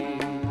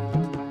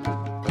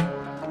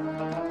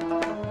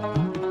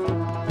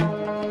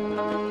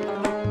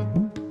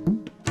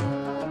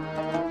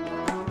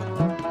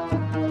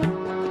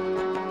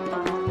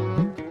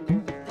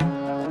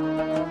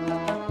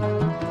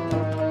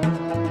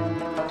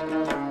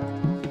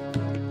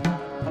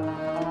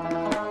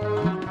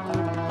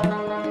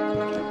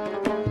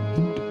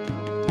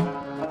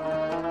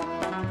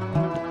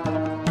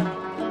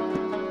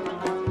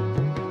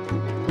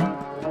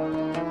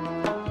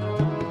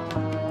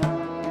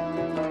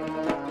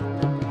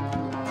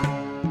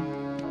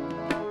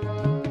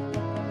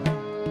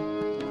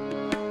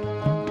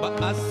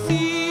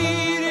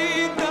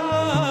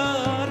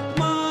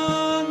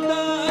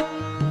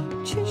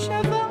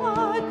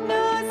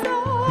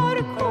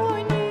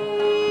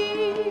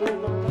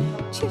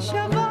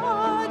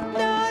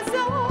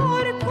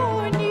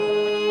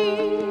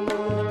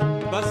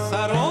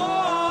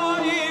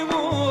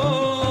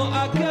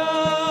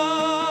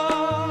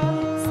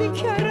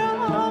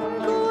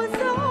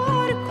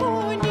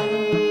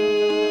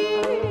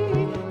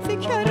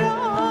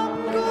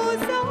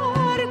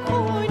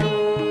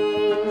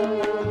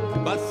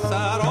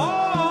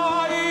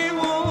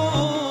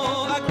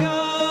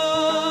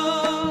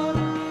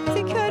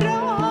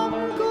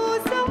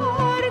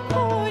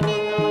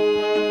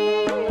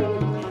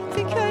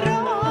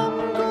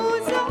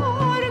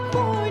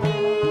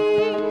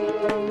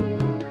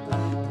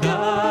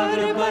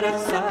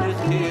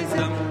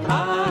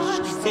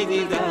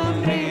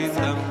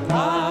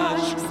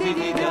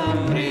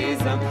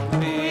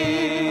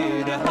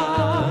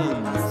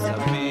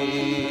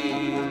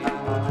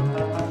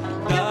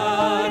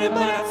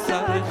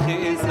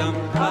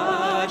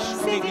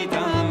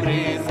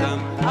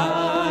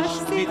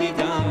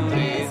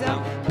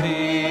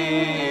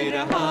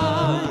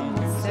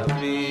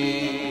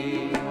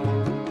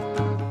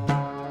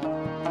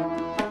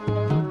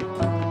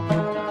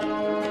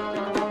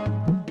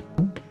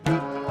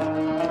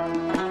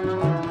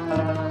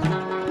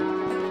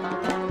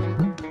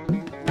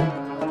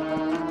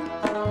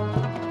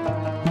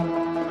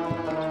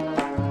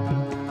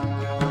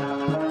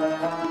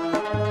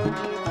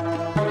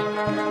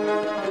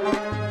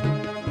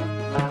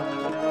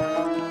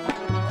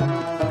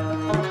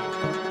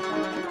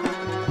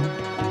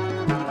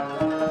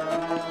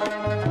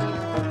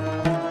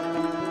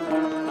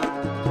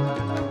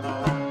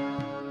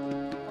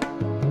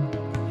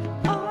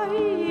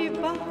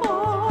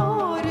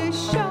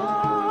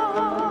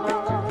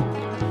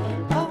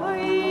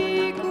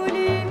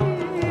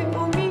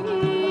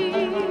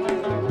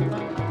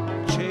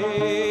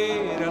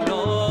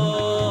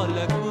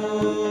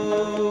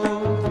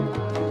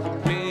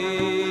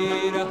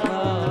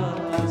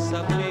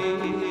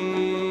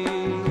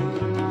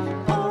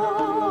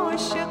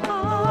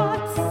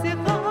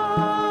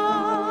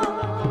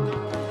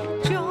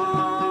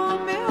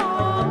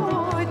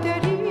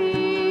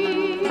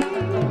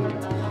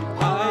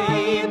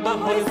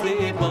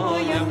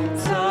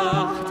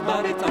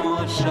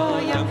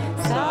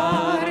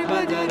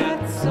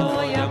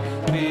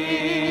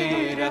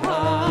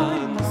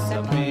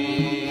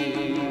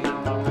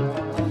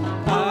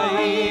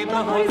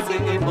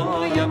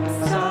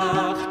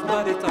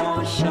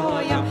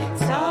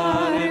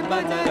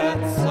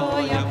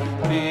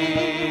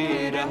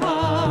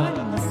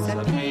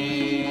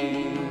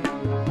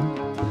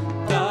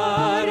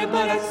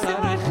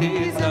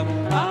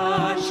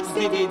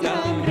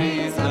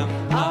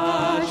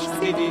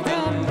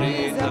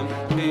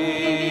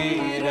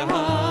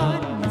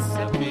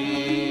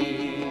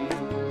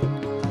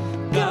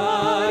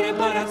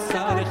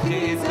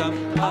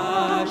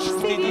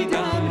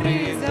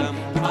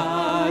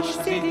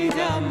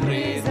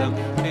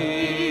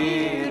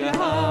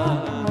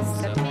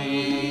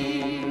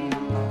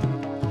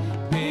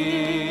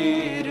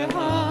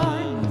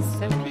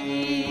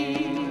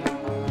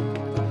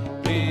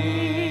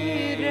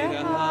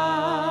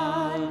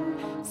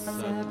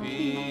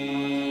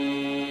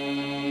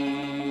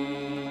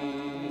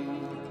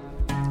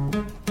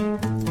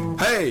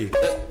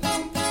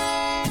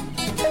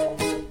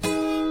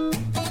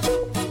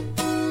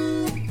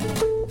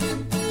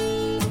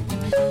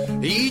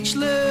Each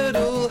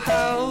little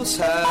house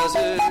has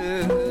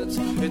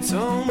its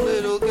own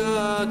little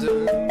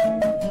garden,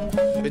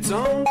 its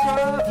own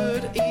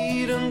private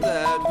Eden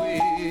that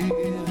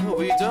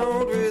we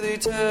don't really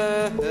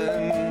tend.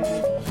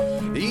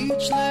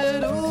 Each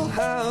little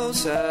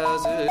house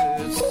has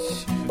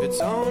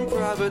its own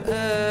private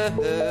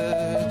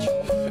edge,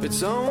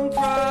 its own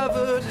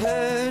private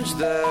hedge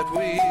that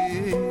we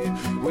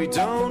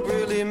don't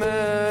really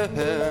mend.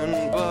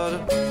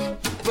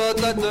 But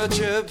let the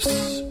chips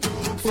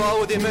fall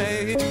where they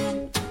may,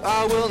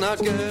 I will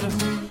not get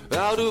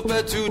out of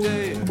bed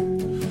today.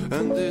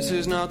 And this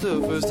is not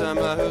the first time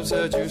I have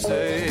said you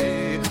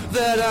say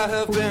that I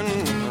have been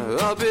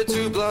a bit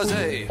too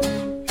blasé,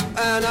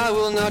 and I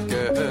will not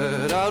get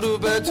out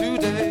of bed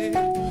today.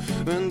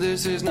 And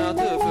this is not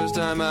the first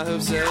time I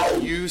have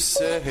said you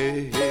say,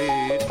 hey,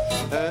 hey,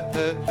 hey,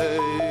 hey,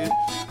 hey,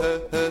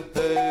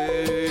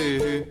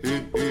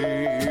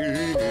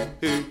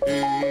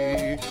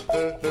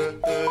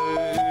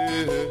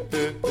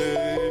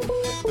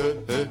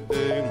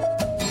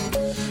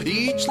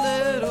 each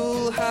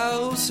little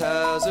house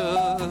has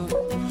a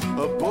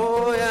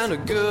boy and a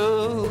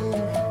girl,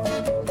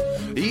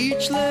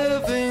 each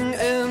living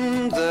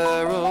in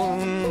their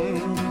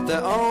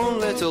own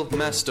little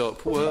messed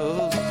up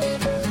world.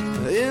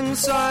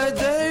 Inside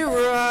they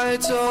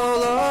write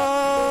all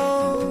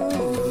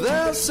of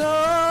their songs,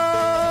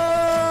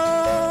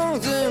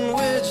 in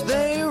which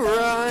they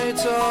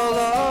write all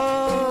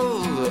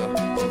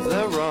of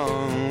their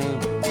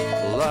wrongs.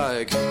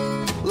 Like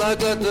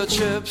let the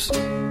chips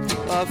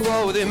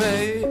fall where they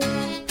may,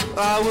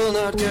 I will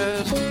not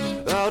get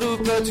out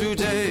of bed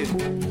today.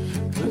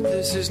 But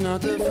this is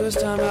not the first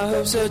time I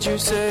have said you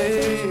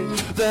say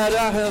that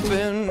I have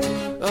been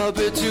a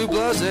bit too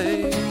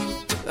blasé,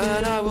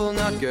 and I will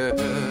not get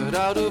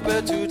out of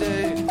bed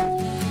today.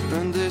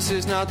 And this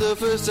is not the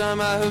first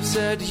time I have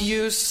said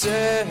you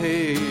say.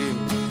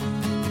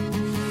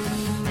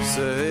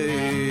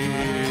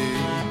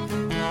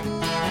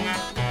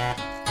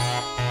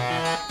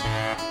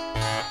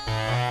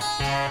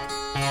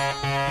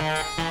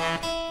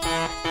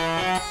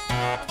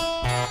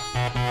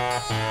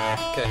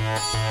 Okay.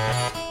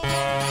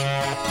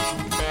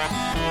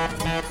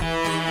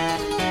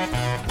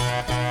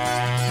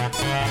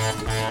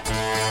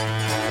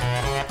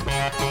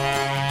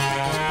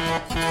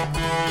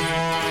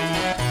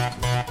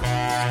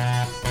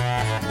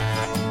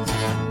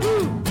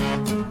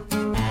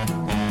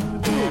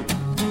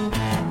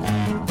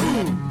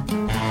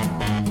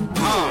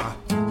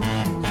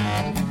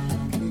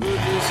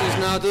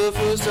 Not the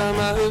first time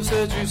I have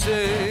said you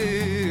say.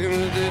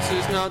 This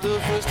is not the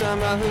first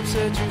time I have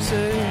said you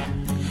say.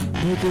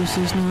 But this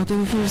is not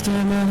the first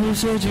time I have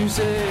said you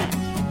say.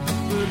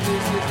 But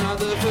this is not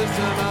the first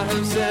time I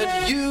have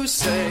said you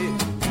say.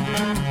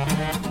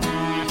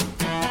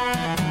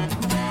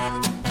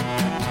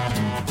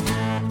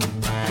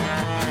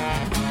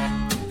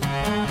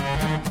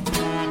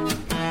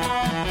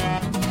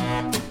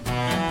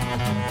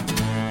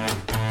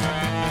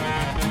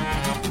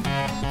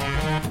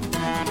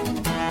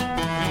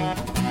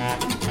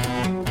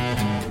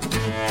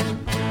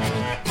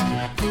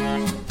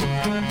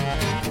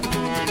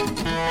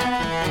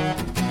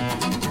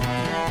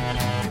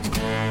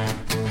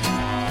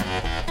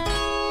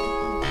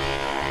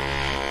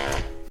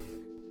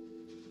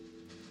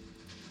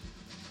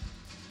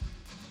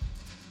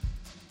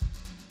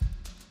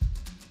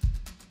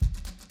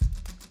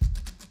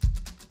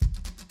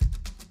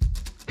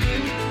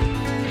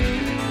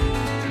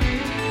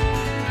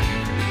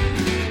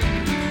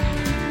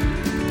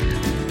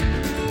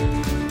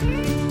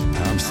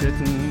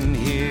 Sitting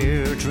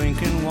here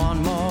drinking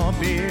one more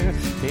beer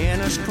in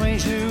a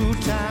strange new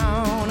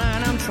town,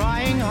 and I'm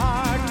trying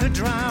hard to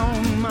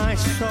drown my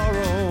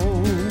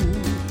sorrow.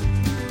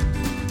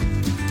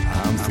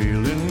 I'm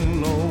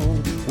feeling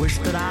low, wish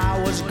that I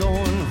was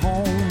going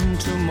home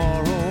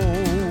tomorrow.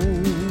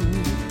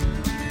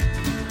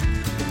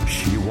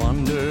 She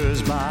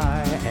wanders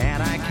by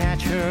and I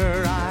catch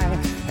her eye,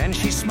 and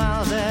she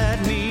smiles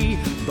at me,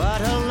 but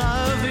her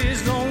love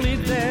is only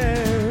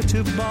there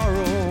to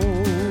borrow.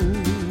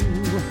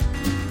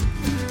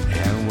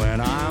 When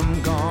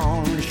I'm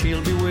gone,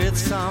 she'll be with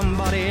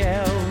somebody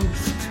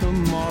else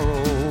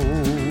tomorrow.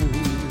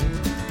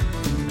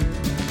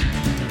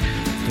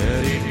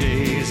 30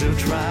 days of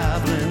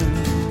traveling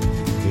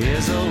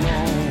is a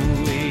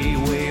lonely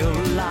way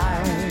of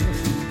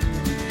life,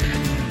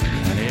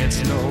 and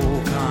it's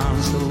no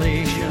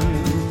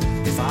consolation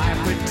if I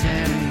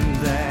pretend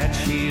that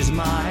she's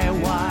my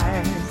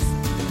wife.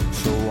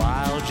 So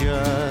I'll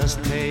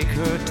just take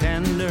her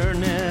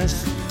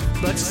tenderness,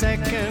 but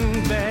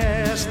second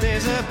best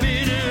is a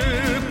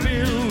bitter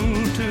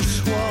pill to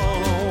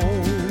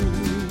swallow.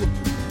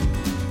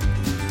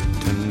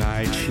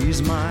 Tonight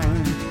she's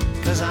mine,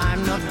 'cause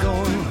I'm not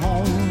going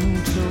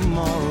home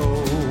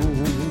tomorrow.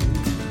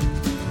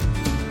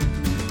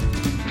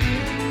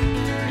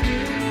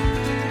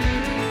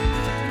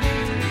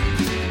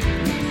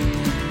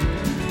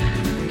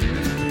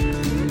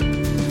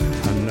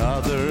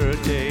 Another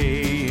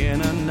day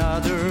in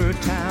another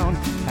town,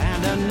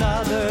 and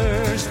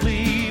another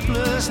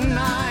sleepless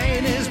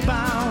night is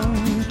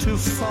bound to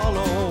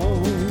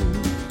follow.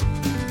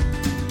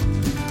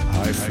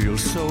 I feel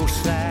so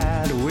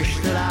sad, wish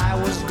that I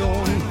was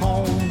going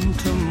home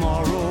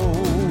tomorrow.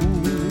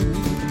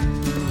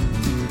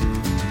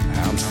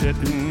 I'm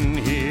sitting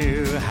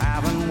here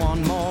having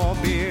one more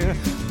beer,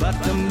 but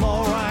the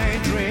more I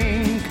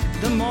drink,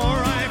 the more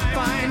I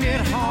find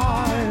it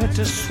hard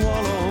to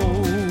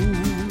swallow.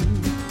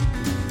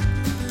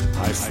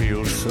 I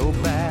feel so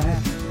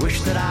bad,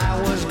 wish that I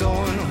was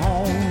going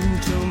home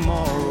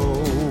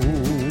tomorrow.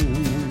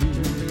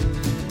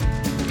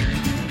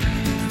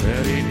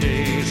 30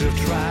 days of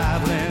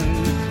traveling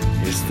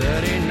is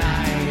 30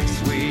 nights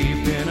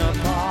we've been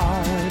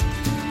apart,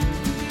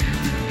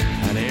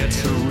 and it's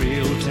a real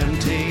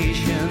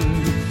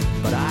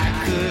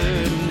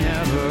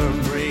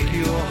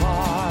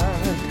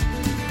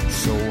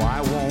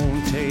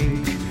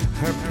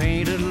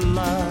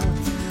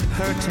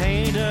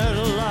Curtained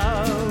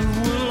love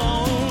will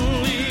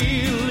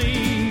only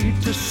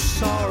lead to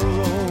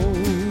sorrow.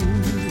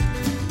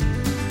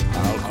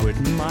 I'll quit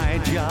my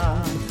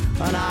job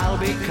and I'll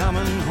be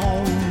coming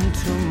home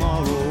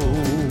tomorrow.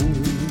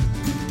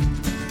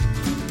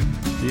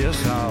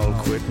 Yes, I'll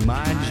quit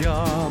my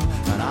job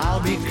and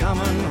I'll be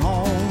coming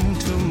home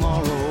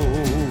tomorrow.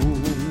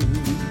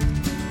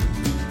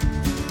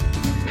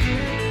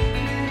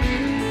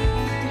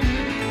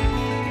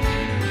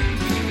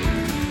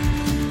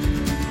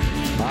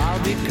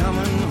 I'll be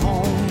coming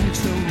home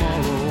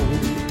tomorrow.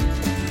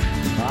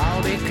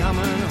 I'll be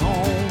coming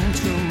home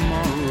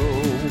tomorrow.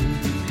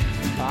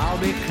 I'll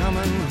be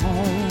coming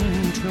home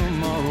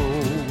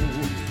tomorrow.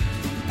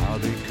 I'll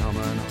be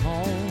coming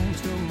home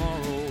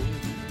tomorrow.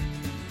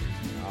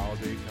 I'll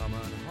be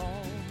coming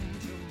home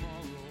tomorrow.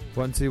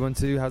 1 2 1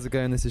 2. How's it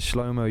going? This is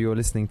Shlomo. You're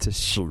listening to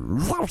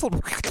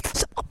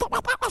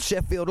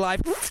Sheffield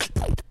Live.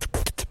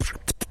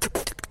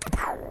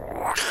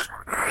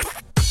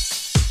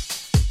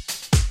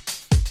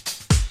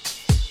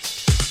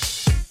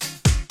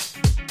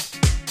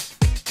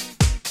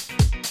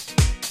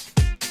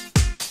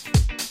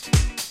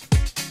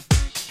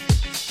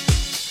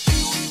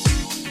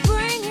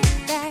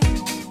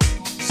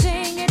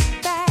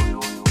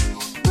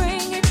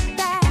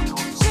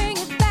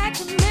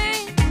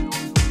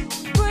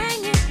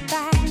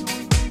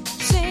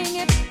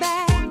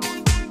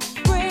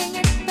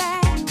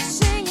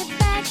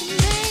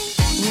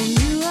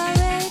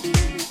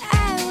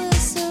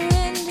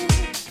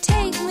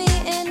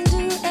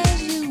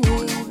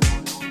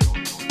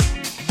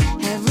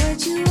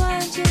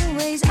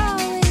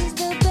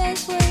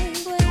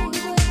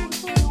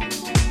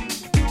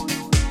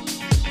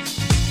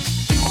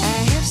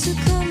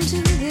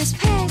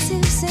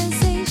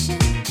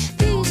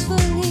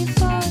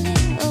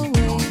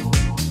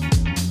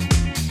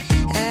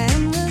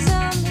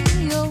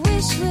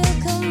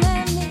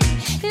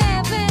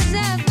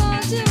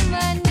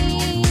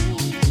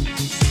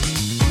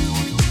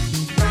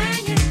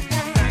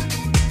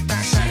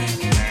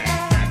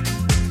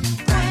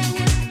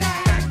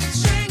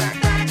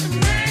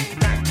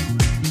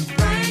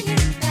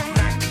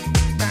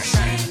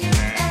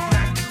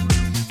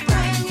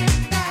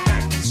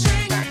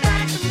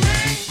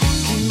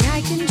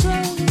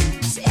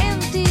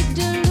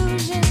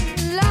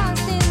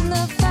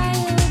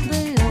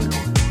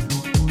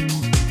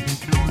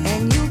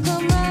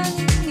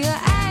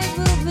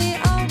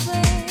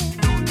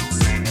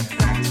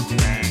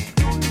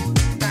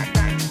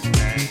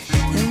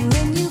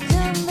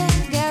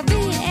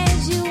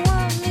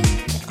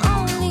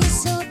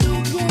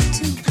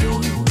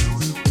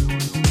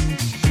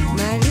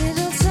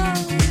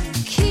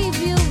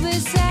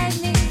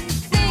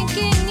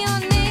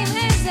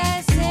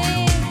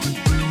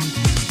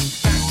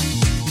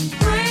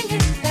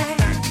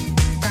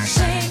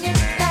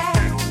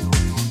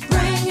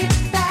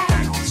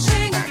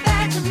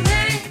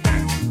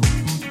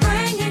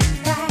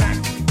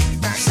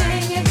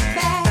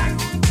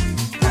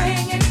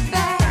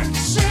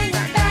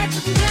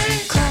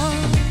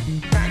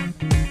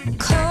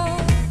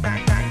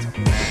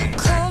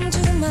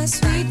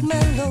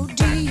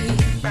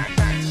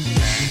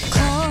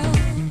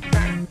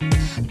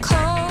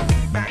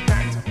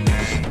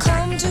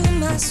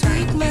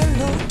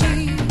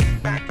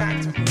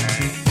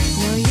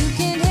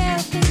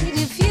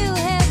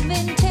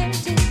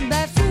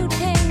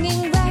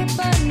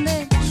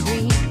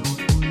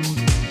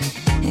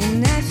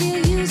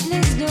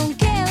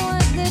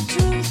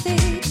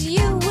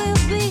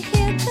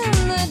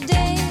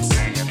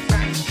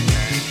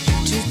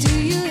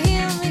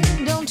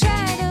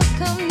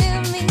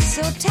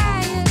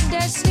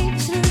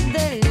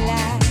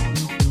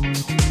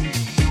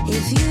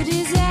 If you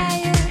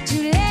desire to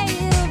lay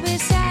here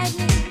beside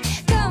me,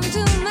 come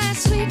to my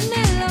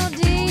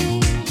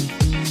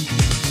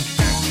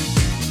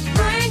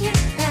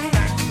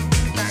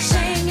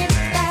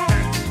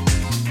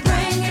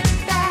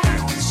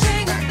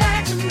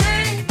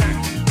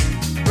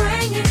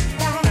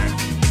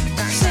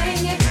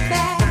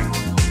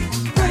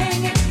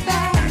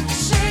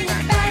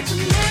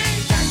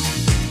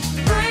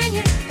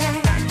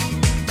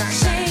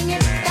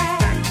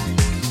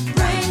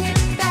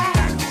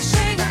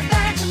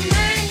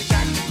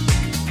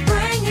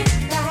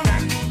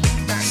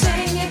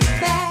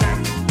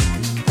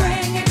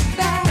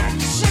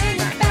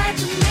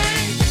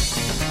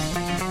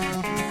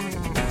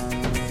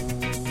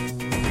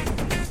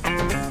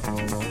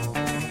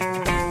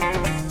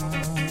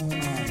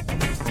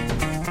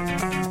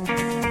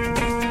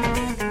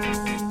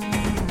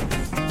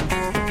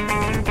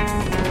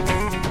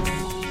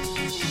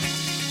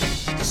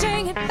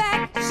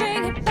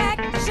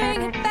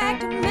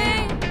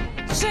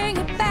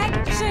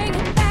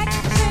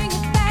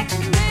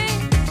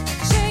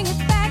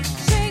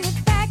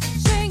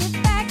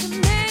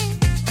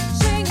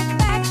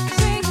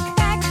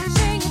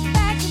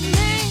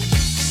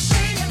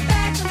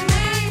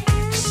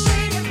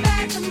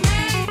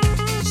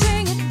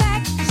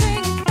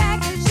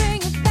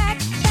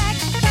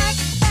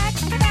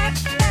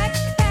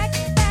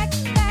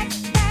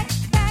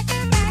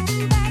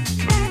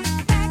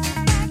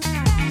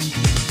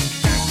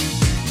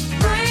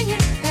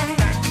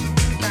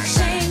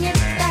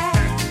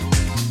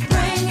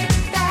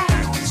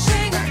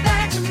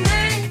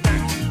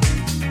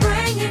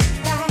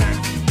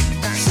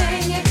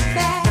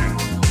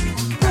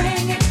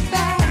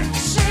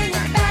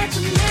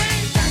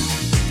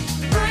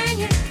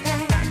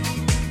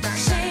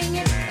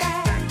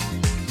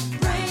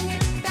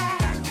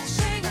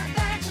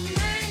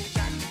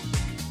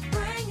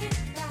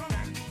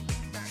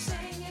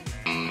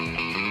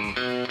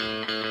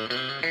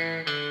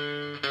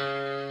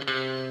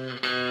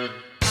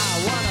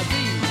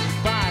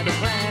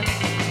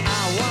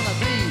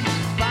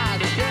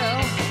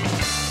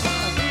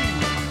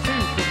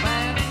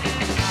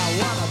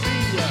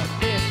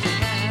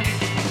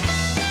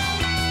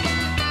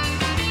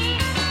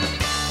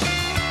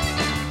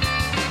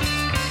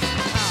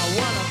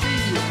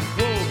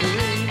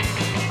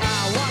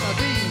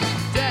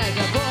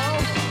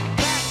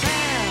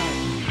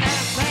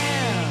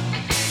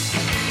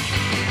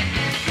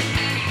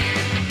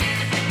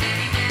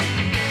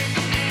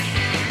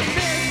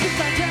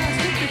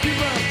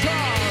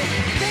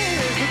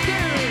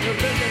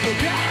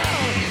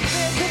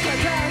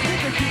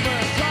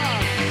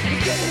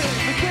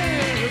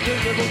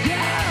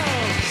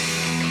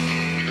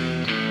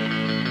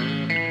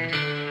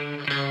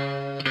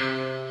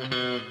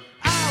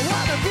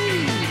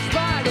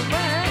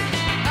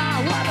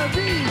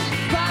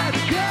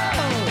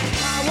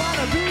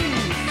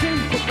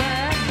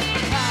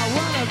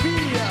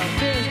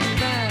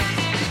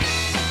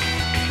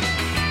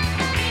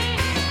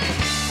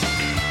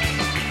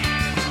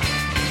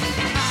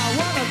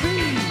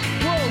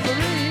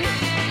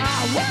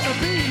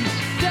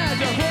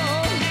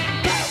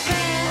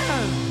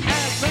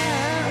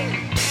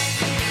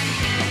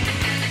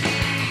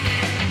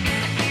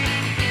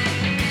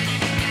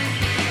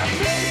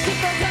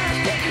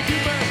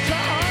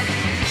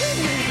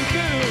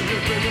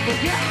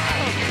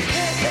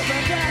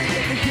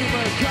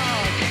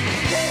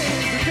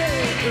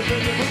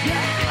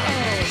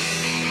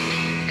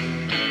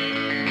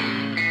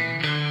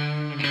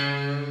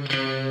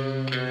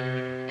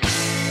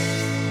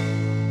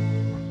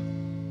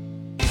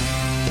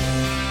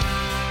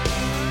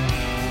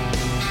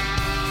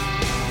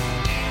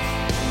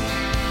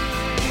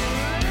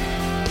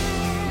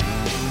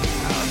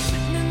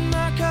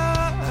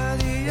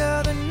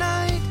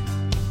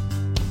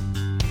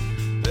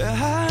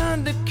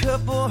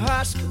Couple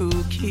high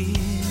school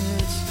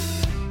kids,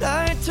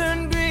 light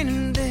turned green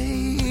and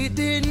they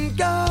didn't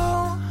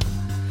go.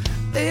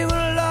 They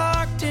were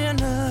locked in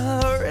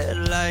a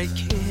red light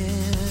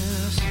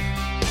kiss.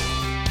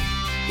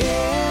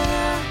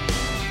 Yeah,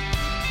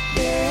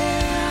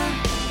 yeah.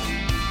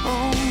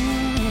 Oh.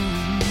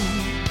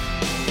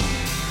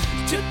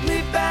 Took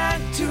me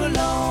back to a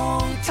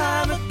long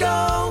time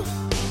ago,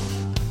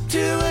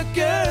 to a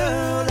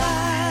girl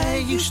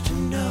I used to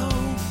know.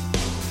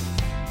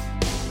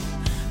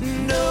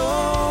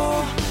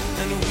 No,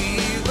 and we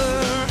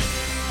were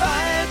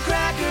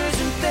firecrackers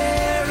and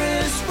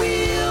Ferris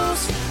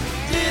wheels,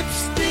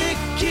 lipstick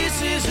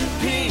kisses and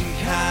pink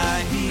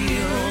high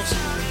heels,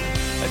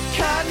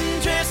 cotton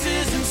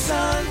dresses and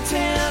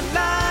suntan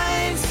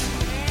lines.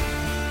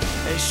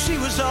 And she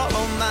was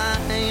all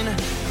mine,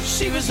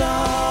 she was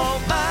all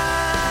mine.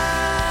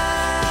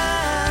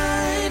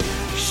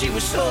 She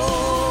was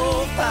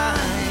so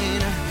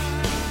fine,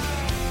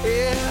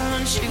 yeah,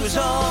 and she was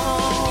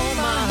all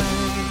mine.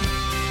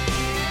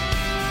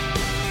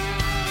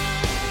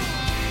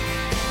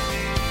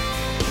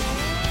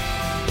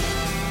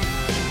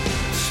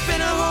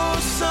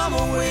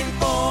 Summer waiting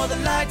for the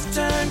light to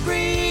turn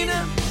green.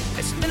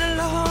 It's been a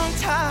long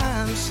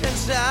time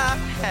since I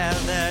had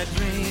that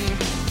dream.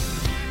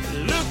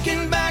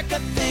 Looking back, I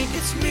think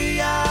it's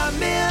me I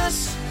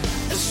miss,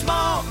 a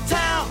small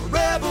town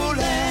rebel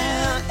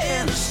and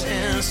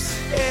innocence.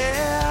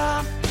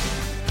 Yeah,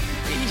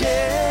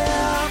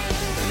 yeah.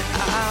 And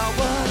I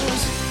was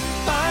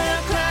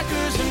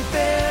firecrackers and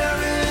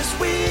Ferris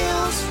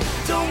wheels.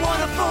 Don't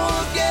wanna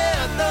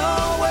forget the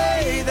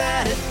way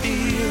that it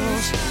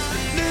feels.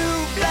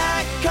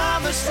 Black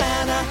Converse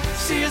and a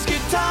Sears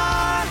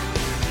guitar,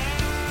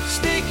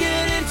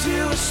 sneaking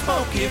into a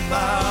smoky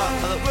bar.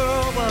 The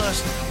world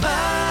was mine,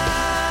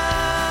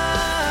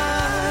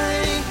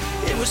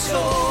 it was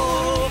so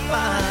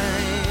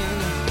fine.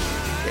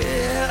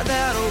 Yeah,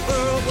 that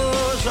world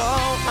was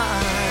all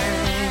mine.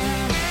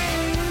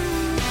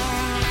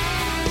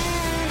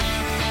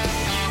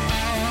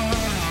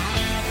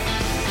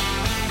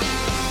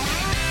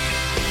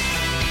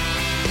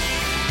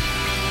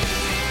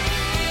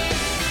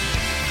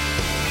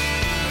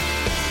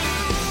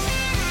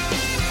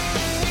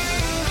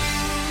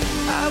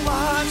 I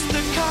watch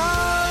the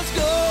cars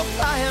go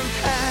flying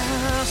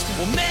past.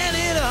 Well, man,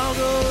 it all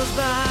goes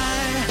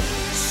by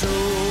so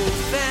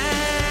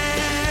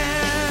fast.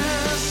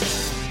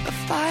 The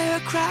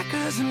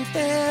firecrackers and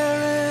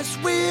Ferris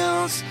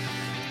wheels.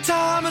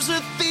 Time is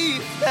a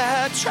thief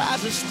that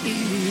tries to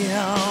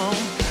steal.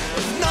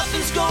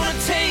 Nothing's gonna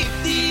take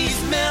these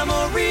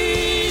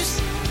memories.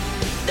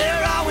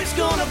 They're always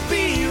gonna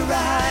be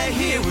right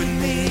here with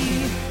me.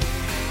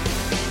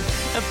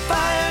 And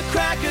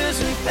firecrackers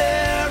and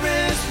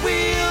Ferris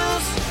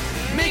wheels,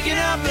 making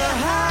up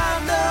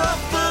behind the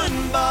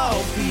football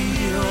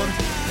field.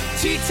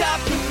 T-top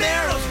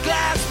Camaros,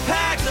 glass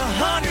packs,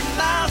 100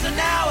 miles an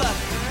hour,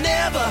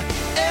 never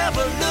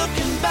ever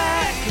looking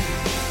back.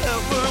 The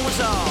world was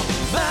all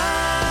mine,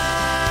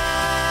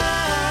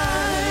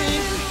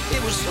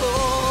 it was so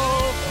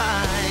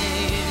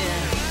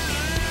fine.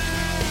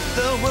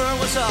 The world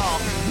was all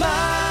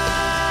mine,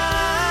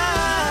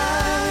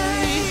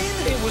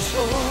 it was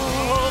so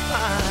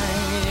fine.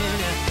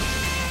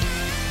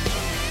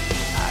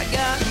 I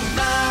got